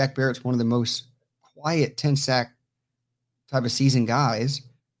 even though Shaq Barrett's one of the most quiet 10-sack type of season guys.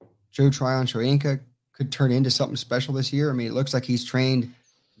 Joe Tryon-Shoyinka could turn into something special this year. I mean, it looks like he's trained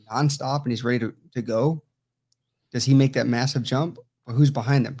nonstop and he's ready to go. Does he make that massive jump? Or who's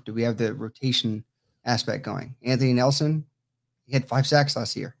behind them? Do we have the rotation aspect going? Anthony Nelson, he had 5 sacks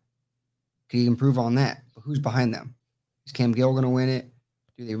last year. Could he improve on that? But who's behind them? Is Cam Gill going to win it?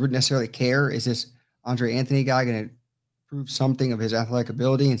 Do they necessarily care? Is this Andre Anthony guy going to prove something of his athletic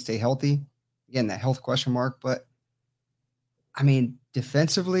ability and stay healthy? Again, that health question mark. But, I mean,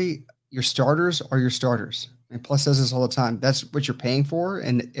 defensively, your starters are your starters. And Plus says this all the time. That's what you're paying for.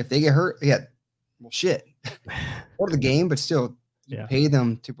 And if they get hurt, well, shit. Part of the game, but still, you pay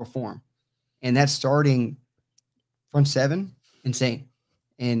them to perform. And that's starting front 7, insane.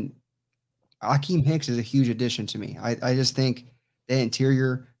 And Akeem Hicks is a huge addition to me. I just think the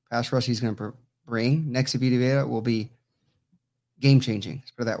interior pass rush he's going to bring next to Vita Vea will be game-changing.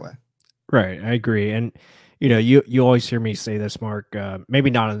 Let's put it that way. Right, I agree. And, you always hear me say this, Mark, maybe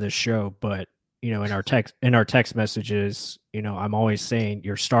not on this show, but, in our text messages, I'm always saying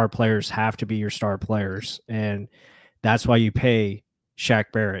your star players have to be your star players. And that's why you pay Shaq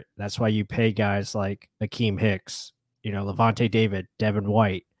Barrett. That's why you pay guys like Akeem Hicks, Levante David, Devin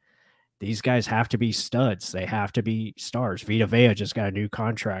White. These guys have to be studs. They have to be stars. Vita Vea just got a new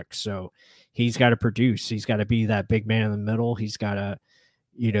contract, so he's got to produce. He's got to be that big man in the middle. He's got to,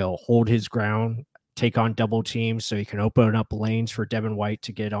 hold his ground, take on double teams so he can open up lanes for Devin White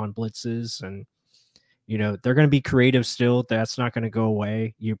to get on blitzes. And, they're going to be creative still. That's not going to go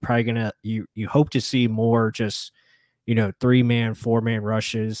away. You're probably going to, you hope to see more just, 3-man, 4-man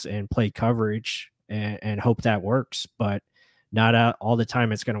rushes and play coverage and hope that works. But not all the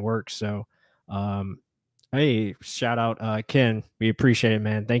time it's going to work. So, hey, shout out Ken. We appreciate it,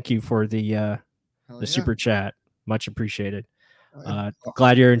 man. Thank you for the super chat. Much appreciated.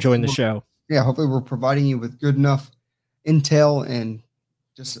 Glad you're enjoying the show. Yeah, hopefully we're providing you with good enough intel and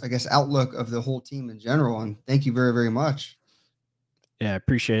just, I guess, outlook of the whole team in general. And thank you very, very much. Yeah, I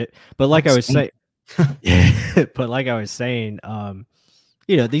appreciate it. But like I was saying,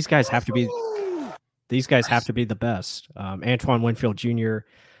 these guys have to be. These guys have to be the best. Antoine Winfield Jr.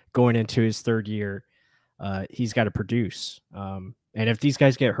 going into his 3rd year, he's got to produce. And if these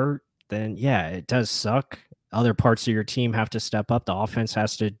guys get hurt, then it does suck. Other parts of your team have to step up. The offense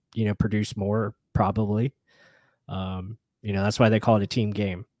has to, produce more probably. That's why they call it a team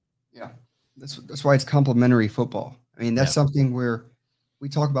game. Yeah, that's why it's complementary football. I mean, that's something where we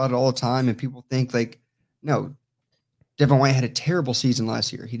talk about it all the time, and people think like, no. Devin White had a terrible season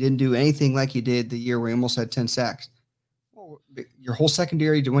last year. He didn't do anything like he did the year where he almost had 10 sacks. Well, your whole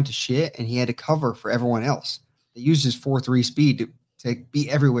secondary went to shit, and he had to cover for everyone else. They used his 4.3 speed to be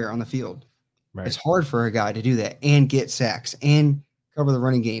everywhere on the field. Right. It's hard for a guy to do that and get sacks and cover the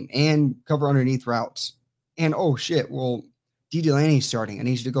running game and cover underneath routes. And, oh, shit, well, D. Delaney's starting. I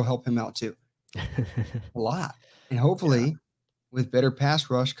need you to go help him out too. A lot. And hopefully with better pass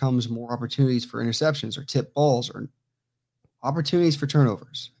rush comes more opportunities for interceptions or tip balls or opportunities for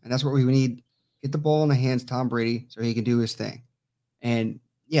turnovers. And that's what we need. Get the ball in the hands of Tom Brady so he can do his thing. And,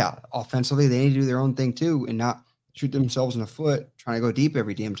 offensively, they need to do their own thing too and not shoot themselves in the foot trying to go deep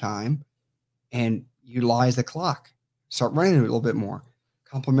every damn time and utilize the clock. Start running it a little bit more.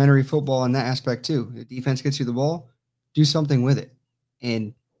 Complementary football in that aspect too. The defense gets you the ball, do something with it.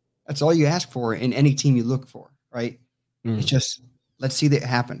 And that's all you ask for in any team you look for, right? It's just, let's see that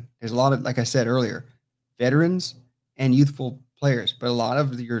happen. There's a lot of, like I said earlier, veterans and youthful players, but a lot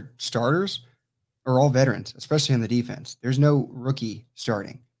of your starters are all veterans, especially on the defense. There's no rookie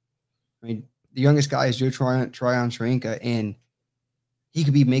starting. I mean, the youngest guy is Joe Tryon Sharenka, and he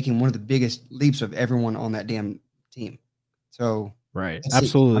could be making one of the biggest leaps of everyone on that damn team. So, Right. I'm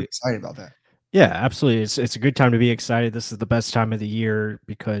Absolutely. excited about that. Yeah, absolutely. It's a good time to be excited. This is the best time of the year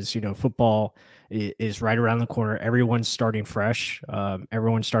because football is right around the corner. Everyone's starting fresh.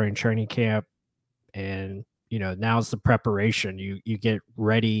 Everyone's starting training camp, and now's the preparation. You get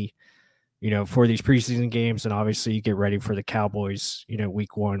ready, for these preseason games, and obviously you get ready for the Cowboys,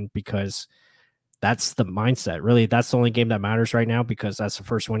 week 1, because that's the mindset. Really, that's the only game that matters right now because that's the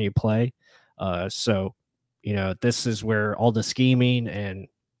first one you play. So this is where all the scheming and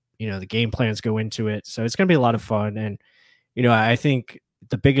the game plans go into it. So it's going to be a lot of fun. And, I think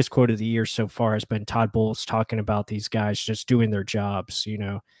the biggest quote of the year so far has been Todd Bowles talking about these guys just doing their jobs,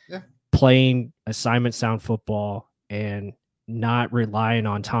 Yeah. playing assignment sound football and not relying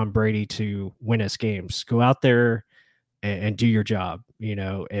on Tom Brady to win us games. Go out there and do your job.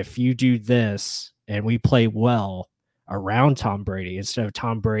 If you do this and we play well around Tom Brady instead of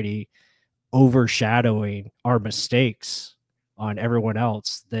Tom Brady overshadowing our mistakes on everyone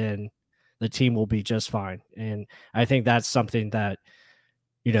else, then the team will be just fine. And I think that's something that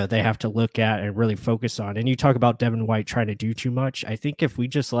they have to look at and really focus on. And you talk about Devin White trying to do too much. I think if we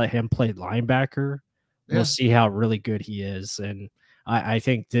just let him play linebacker, we'll see how really good he is. And I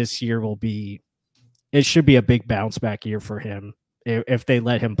think this year it should be a big bounce back year for him if they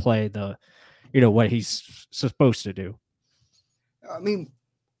let him play what he's supposed to do. I mean,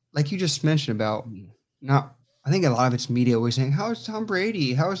 like you just mentioned about I think a lot of it's media always saying, how's Tom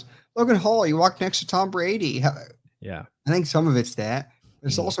Brady? How's Logan Hall? You walk next to Tom Brady. Yeah. I think some of it's that.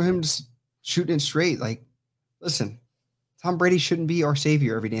 There's Mhm. also him just shooting it straight. Like, listen, Tom Brady shouldn't be our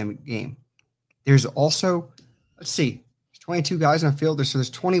savior every damn game. There's also, let's see, there's 22 guys on the field. So there's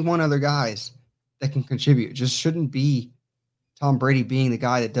 21 other guys that can contribute. It just shouldn't be Tom Brady being the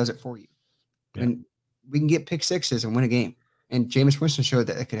guy that does it for you. Yeah. And we can get pick sixes and win a game. And Jameis Winston showed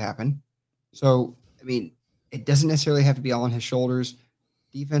that it could happen. So, I mean, it doesn't necessarily have to be all on his shoulders.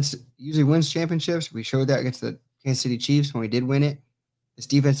 Defense usually wins championships. We showed that against the Kansas City Chiefs when we did win it. This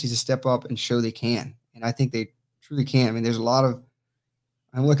defense needs to step up and show they can. And I think they truly can. I mean,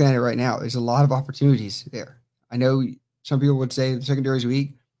 I'm looking at it right now. There's a lot of opportunities there. I know some people would say the secondary is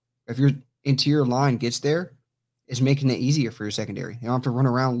weak. If your interior line gets there, it's making it easier for your secondary. You don't have to run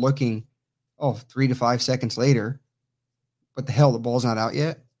around looking, 3 to 5 seconds later. But the hell, the ball's not out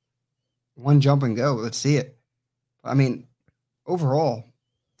yet. One jump and go. Let's see it. I mean, overall,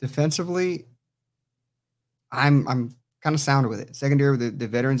 defensively, I'm kind of sound with it. Secondary with the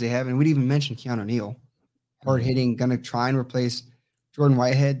veterans they have, and we'd even mention Keanu Neal. Hard hitting, going to try and replace Jordan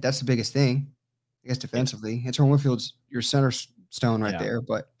Whitehead. That's the biggest thing, I guess, defensively. Antoine Winfield's your center stone right there,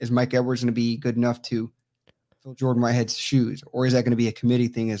 but is Mike Edwards going to be good enough to fill Jordan Whitehead's shoes, or is that going to be a committee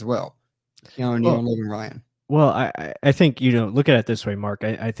thing as well? Keanu Neal and Logan Ryan. Well, I think, look at it this way, Mark.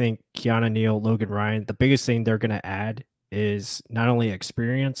 I think Keanu Neal, Logan Ryan, the biggest thing they're going to add is not only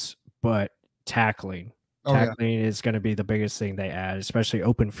experience, but tackling. Tackling is going to be the biggest thing they add, especially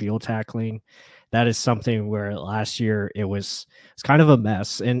open field tackling. That is something where last year it's kind of a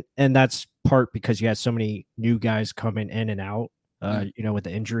mess. And that's part because you had so many new guys coming in and out, with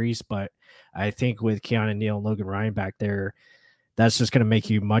the injuries. But I think with Keanu Neal and Logan Ryan back there, that's just going to make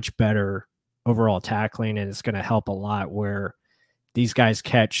you much better overall tackling, and it's going to help a lot where these guys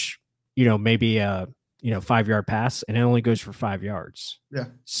catch, maybe a 5-yard pass and it only goes for 5 yards. Yeah.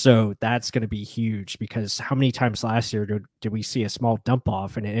 So that's going to be huge because how many times last year did we see a small dump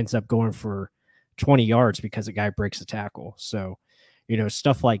off and it ends up going for 20 yards because a guy breaks a tackle? So,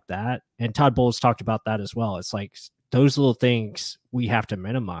 stuff like that. And Todd Bowles talked about that as well. It's like those little things we have to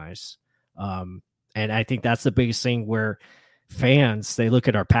minimize. And I think that's the biggest thing where fans, they look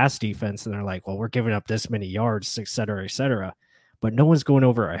at our pass defense and they're like, well, we're giving up this many yards, et cetera, et cetera. But no one's going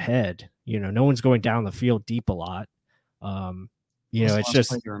over our head. No one's going down the field deep a lot. It's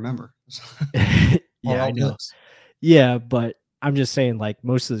just you remember. Yeah, I know. Yeah, but I'm just saying, like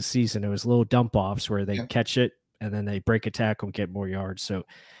most of the season, it was little dump offs where they catch it and then they break a tackle and get more yards. So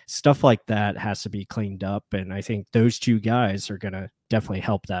stuff like that has to be cleaned up. And I think those two guys are going to definitely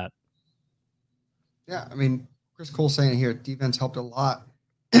help that. Yeah, I mean, Chris Cole saying here, defense helped a lot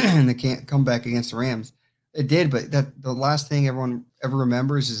in the comeback against the Rams. It did, but the last thing everyone ever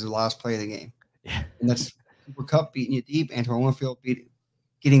remembers is the last play of the game. Yeah. And that's Cooper Kupp beating you deep, Antoine Winfield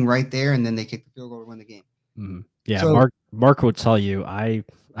getting right there, and then they kick the field goal to win the game. Mm-hmm. Yeah, So Mark will tell you I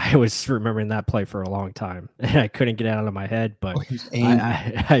was remembering that play for a long time and I couldn't get it out of my head, but he was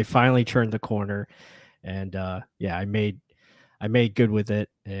angry. I finally turned the corner and yeah, I made good with it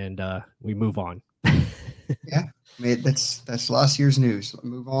and we move on. Yeah, I mean that's last year's news.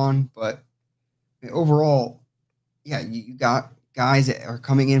 Move on, but I mean, overall, yeah, you got guys that are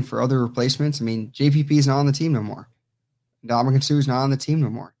coming in for other replacements. I mean, JPP is not on the team no more. Ndamukong Suh is not on the team no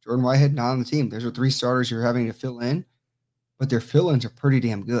more. Jordan Whitehead not on the team. Those are three starters you're having to fill in, but their fill-ins are pretty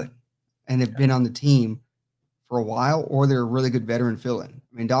damn good, and they've been on the team for a while, or they're a really good veteran fill-in.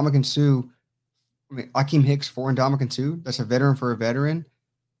 I mean, Ndamukong Suh. I mean, Akeem Hicks for Ndamukong Suh. That's a veteran for a veteran.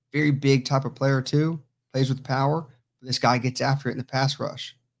 Very big type of player too. Plays with power. This guy gets after it in the pass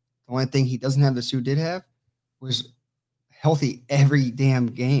rush. The only thing he doesn't have that Sue did have was healthy every damn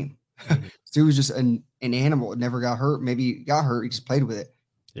game. Stu was just an animal. It never got hurt. Maybe he got hurt. He just played with it.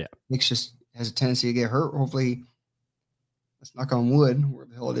 Yeah. Nick's just has a tendency to get hurt. Hopefully, let's knock on wood, where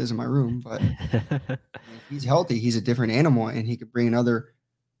the hell it is in my room. But if he's healthy, he's a different animal, and he could bring another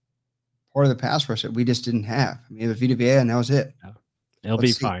part of the pass rush that we just didn't have. I mean, Vita Vea, and that was it. Yeah. It'll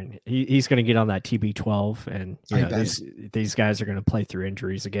be fine. He's going to get on that TB12, and these guys are going to play through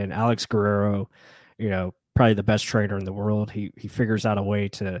injuries again. Alex Guerrero, probably the best trainer in the world. He figures out a way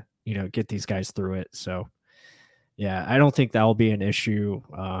to get these guys through it. So yeah, I don't think that will be an issue.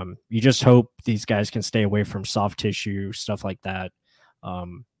 You just hope these guys can stay away from soft tissue, stuff like that,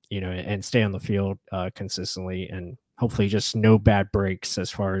 and stay on the field consistently, and hopefully just no bad breaks as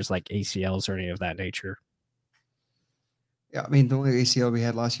far as like ACLs or any of that nature. Yeah, I mean, the only ACL we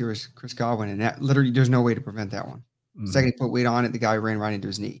had last year was Chris Godwin, and that literally there's no way to prevent that one. The second he put weight on it, the guy ran right into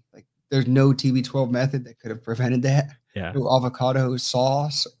his knee. Like, there's no TB12 method that could have prevented that. Yeah. No avocado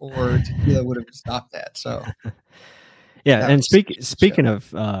sauce or tequila would have stopped that. So, yeah. And speaking of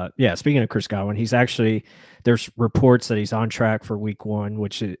Chris Godwin, he's actually, there's reports that he's on track for week 1,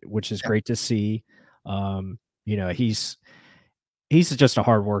 which is great to see. He's just a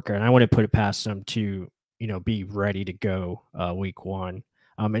hard worker, and I want to put it past him to, be ready to go week 1.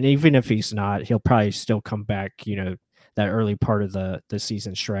 And even if he's not, he'll probably still come back, that early part of the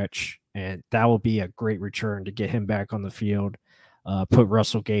season stretch. And that will be a great return to get him back on the field, put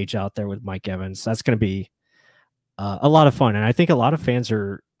Russell Gage out there with Mike Evans. That's going to be a lot of fun. And I think a lot of fans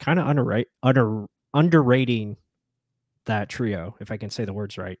are kind of underrating that trio, if I can say the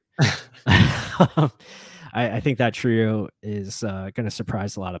words right. I think that trio is going to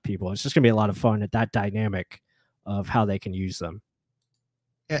surprise a lot of people. It's just going to be a lot of fun at that dynamic of how they can use them.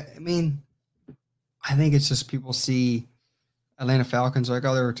 Yeah, I mean, I think it's just people see Atlanta Falcons like,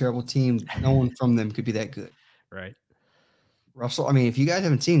 oh, they're a terrible team. No one from them could be that good. Right. Russell, I mean, if you guys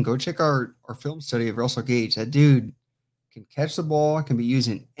haven't seen, go check our film study of Russell Gage. That dude can catch the ball, can be used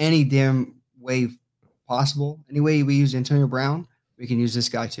in any damn way possible. Any way we use Antonio Brown, we can use this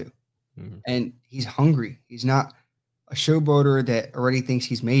guy too. Mm-hmm. And he's hungry. He's not a showboater that already thinks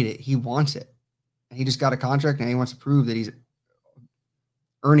he's made it. He wants it. And he just got a contract, and he wants to prove that he's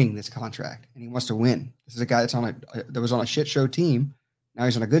earning this contract, and he wants to win. This is a guy that's that was on a shit show team. Now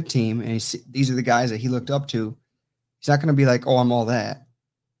he's on a good team, and these are the guys that he looked up to. He's not going to be like, oh, I'm all that.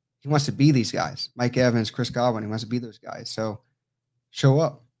 He wants to be these guys. Mike Evans, Chris Godwin, he wants to be those guys. So show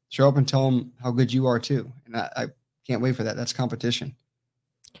up and tell them how good you are too. And I can't wait for that. That's competition.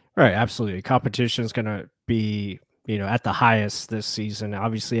 Right. Absolutely. Competition is going to be, at the highest this season.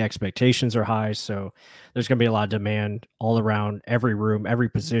 Obviously expectations are high. So there's going to be a lot of demand all around. Every room, every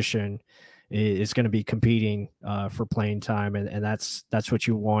position is going to be competing for playing time. And that's what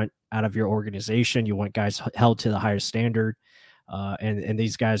you want out of your organization. You want guys held to the highest standard. And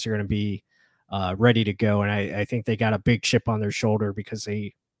these guys are going to be ready to go. And I think they got a big chip on their shoulder because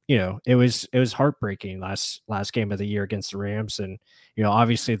they, it was heartbreaking last game of the year against the Rams. And,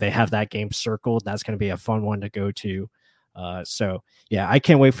 obviously they have that game circled. That's going to be a fun one to go to. So yeah, I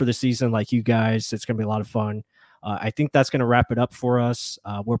can't wait for the season like you guys. It's going to be a lot of fun. I think that's going to wrap it up for us.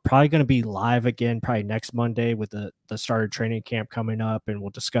 We're probably going to be live again, probably next Monday with the start of training camp coming up, and we'll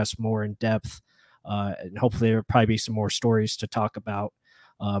discuss more in depth. And hopefully there'll probably be some more stories to talk about.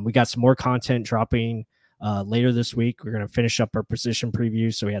 We got some more content dropping later this week. We're going to finish up our position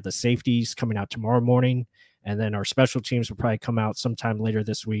preview. So we have the safeties coming out tomorrow morning, and then our special teams will probably come out sometime later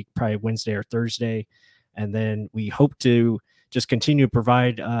this week, probably Wednesday or Thursday. And then we hope to just continue to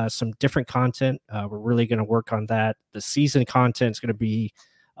provide some different content. We're really going to work on that. The season content is going to be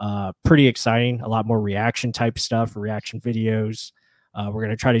pretty exciting, a lot more reaction type stuff, reaction videos. We're going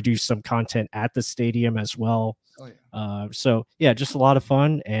to try to do some content at the stadium as well. Oh, yeah. So yeah, just a lot of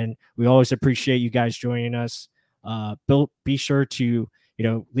fun, and we always appreciate you guys joining us. Be sure to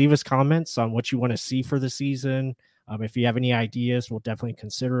leave us comments on what you want to see for the season. If you have any ideas, we'll definitely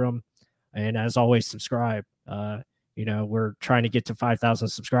consider them. And as always, subscribe. We're trying to get to 5,000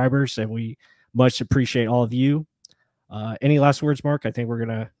 subscribers, and we much appreciate all of you. Any last words, Mark? I think we're going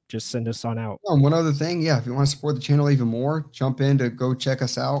to just send us on out. Oh, and one other thing, if you want to support the channel even more, jump in to go check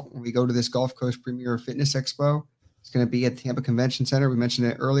us out when we go to this Gulf Coast Premier Fitness Expo. It's going to be at Tampa Convention Center. We mentioned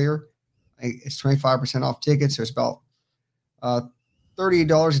it earlier. It's 25% off tickets, so it's about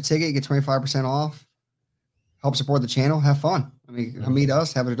 $30 a ticket. You get 25% off. Help support the channel. Have fun. I mean, come meet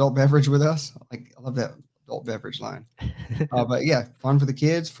us. Have an adult beverage with us. I love that adult beverage line. But yeah, fun for the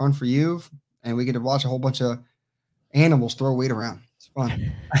kids, fun for you, and we get to watch a whole bunch of animals throw weight around. It's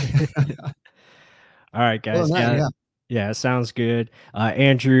fun. All right, guys. Yeah, sounds good.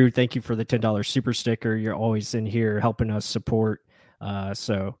 Andrew, thank you for the $10 super sticker. You're always in here helping us support.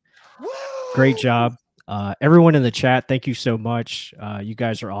 So great job. Everyone in the chat, thank you so much. You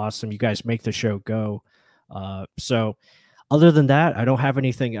guys are awesome. You guys make the show go. So other than that, I don't have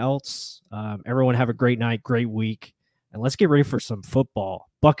anything else. Everyone have a great night, great week, and let's get ready for some football.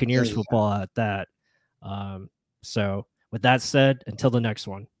 Buccaneers football at that. So with that said, until the next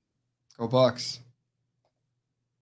one. Go Bucs.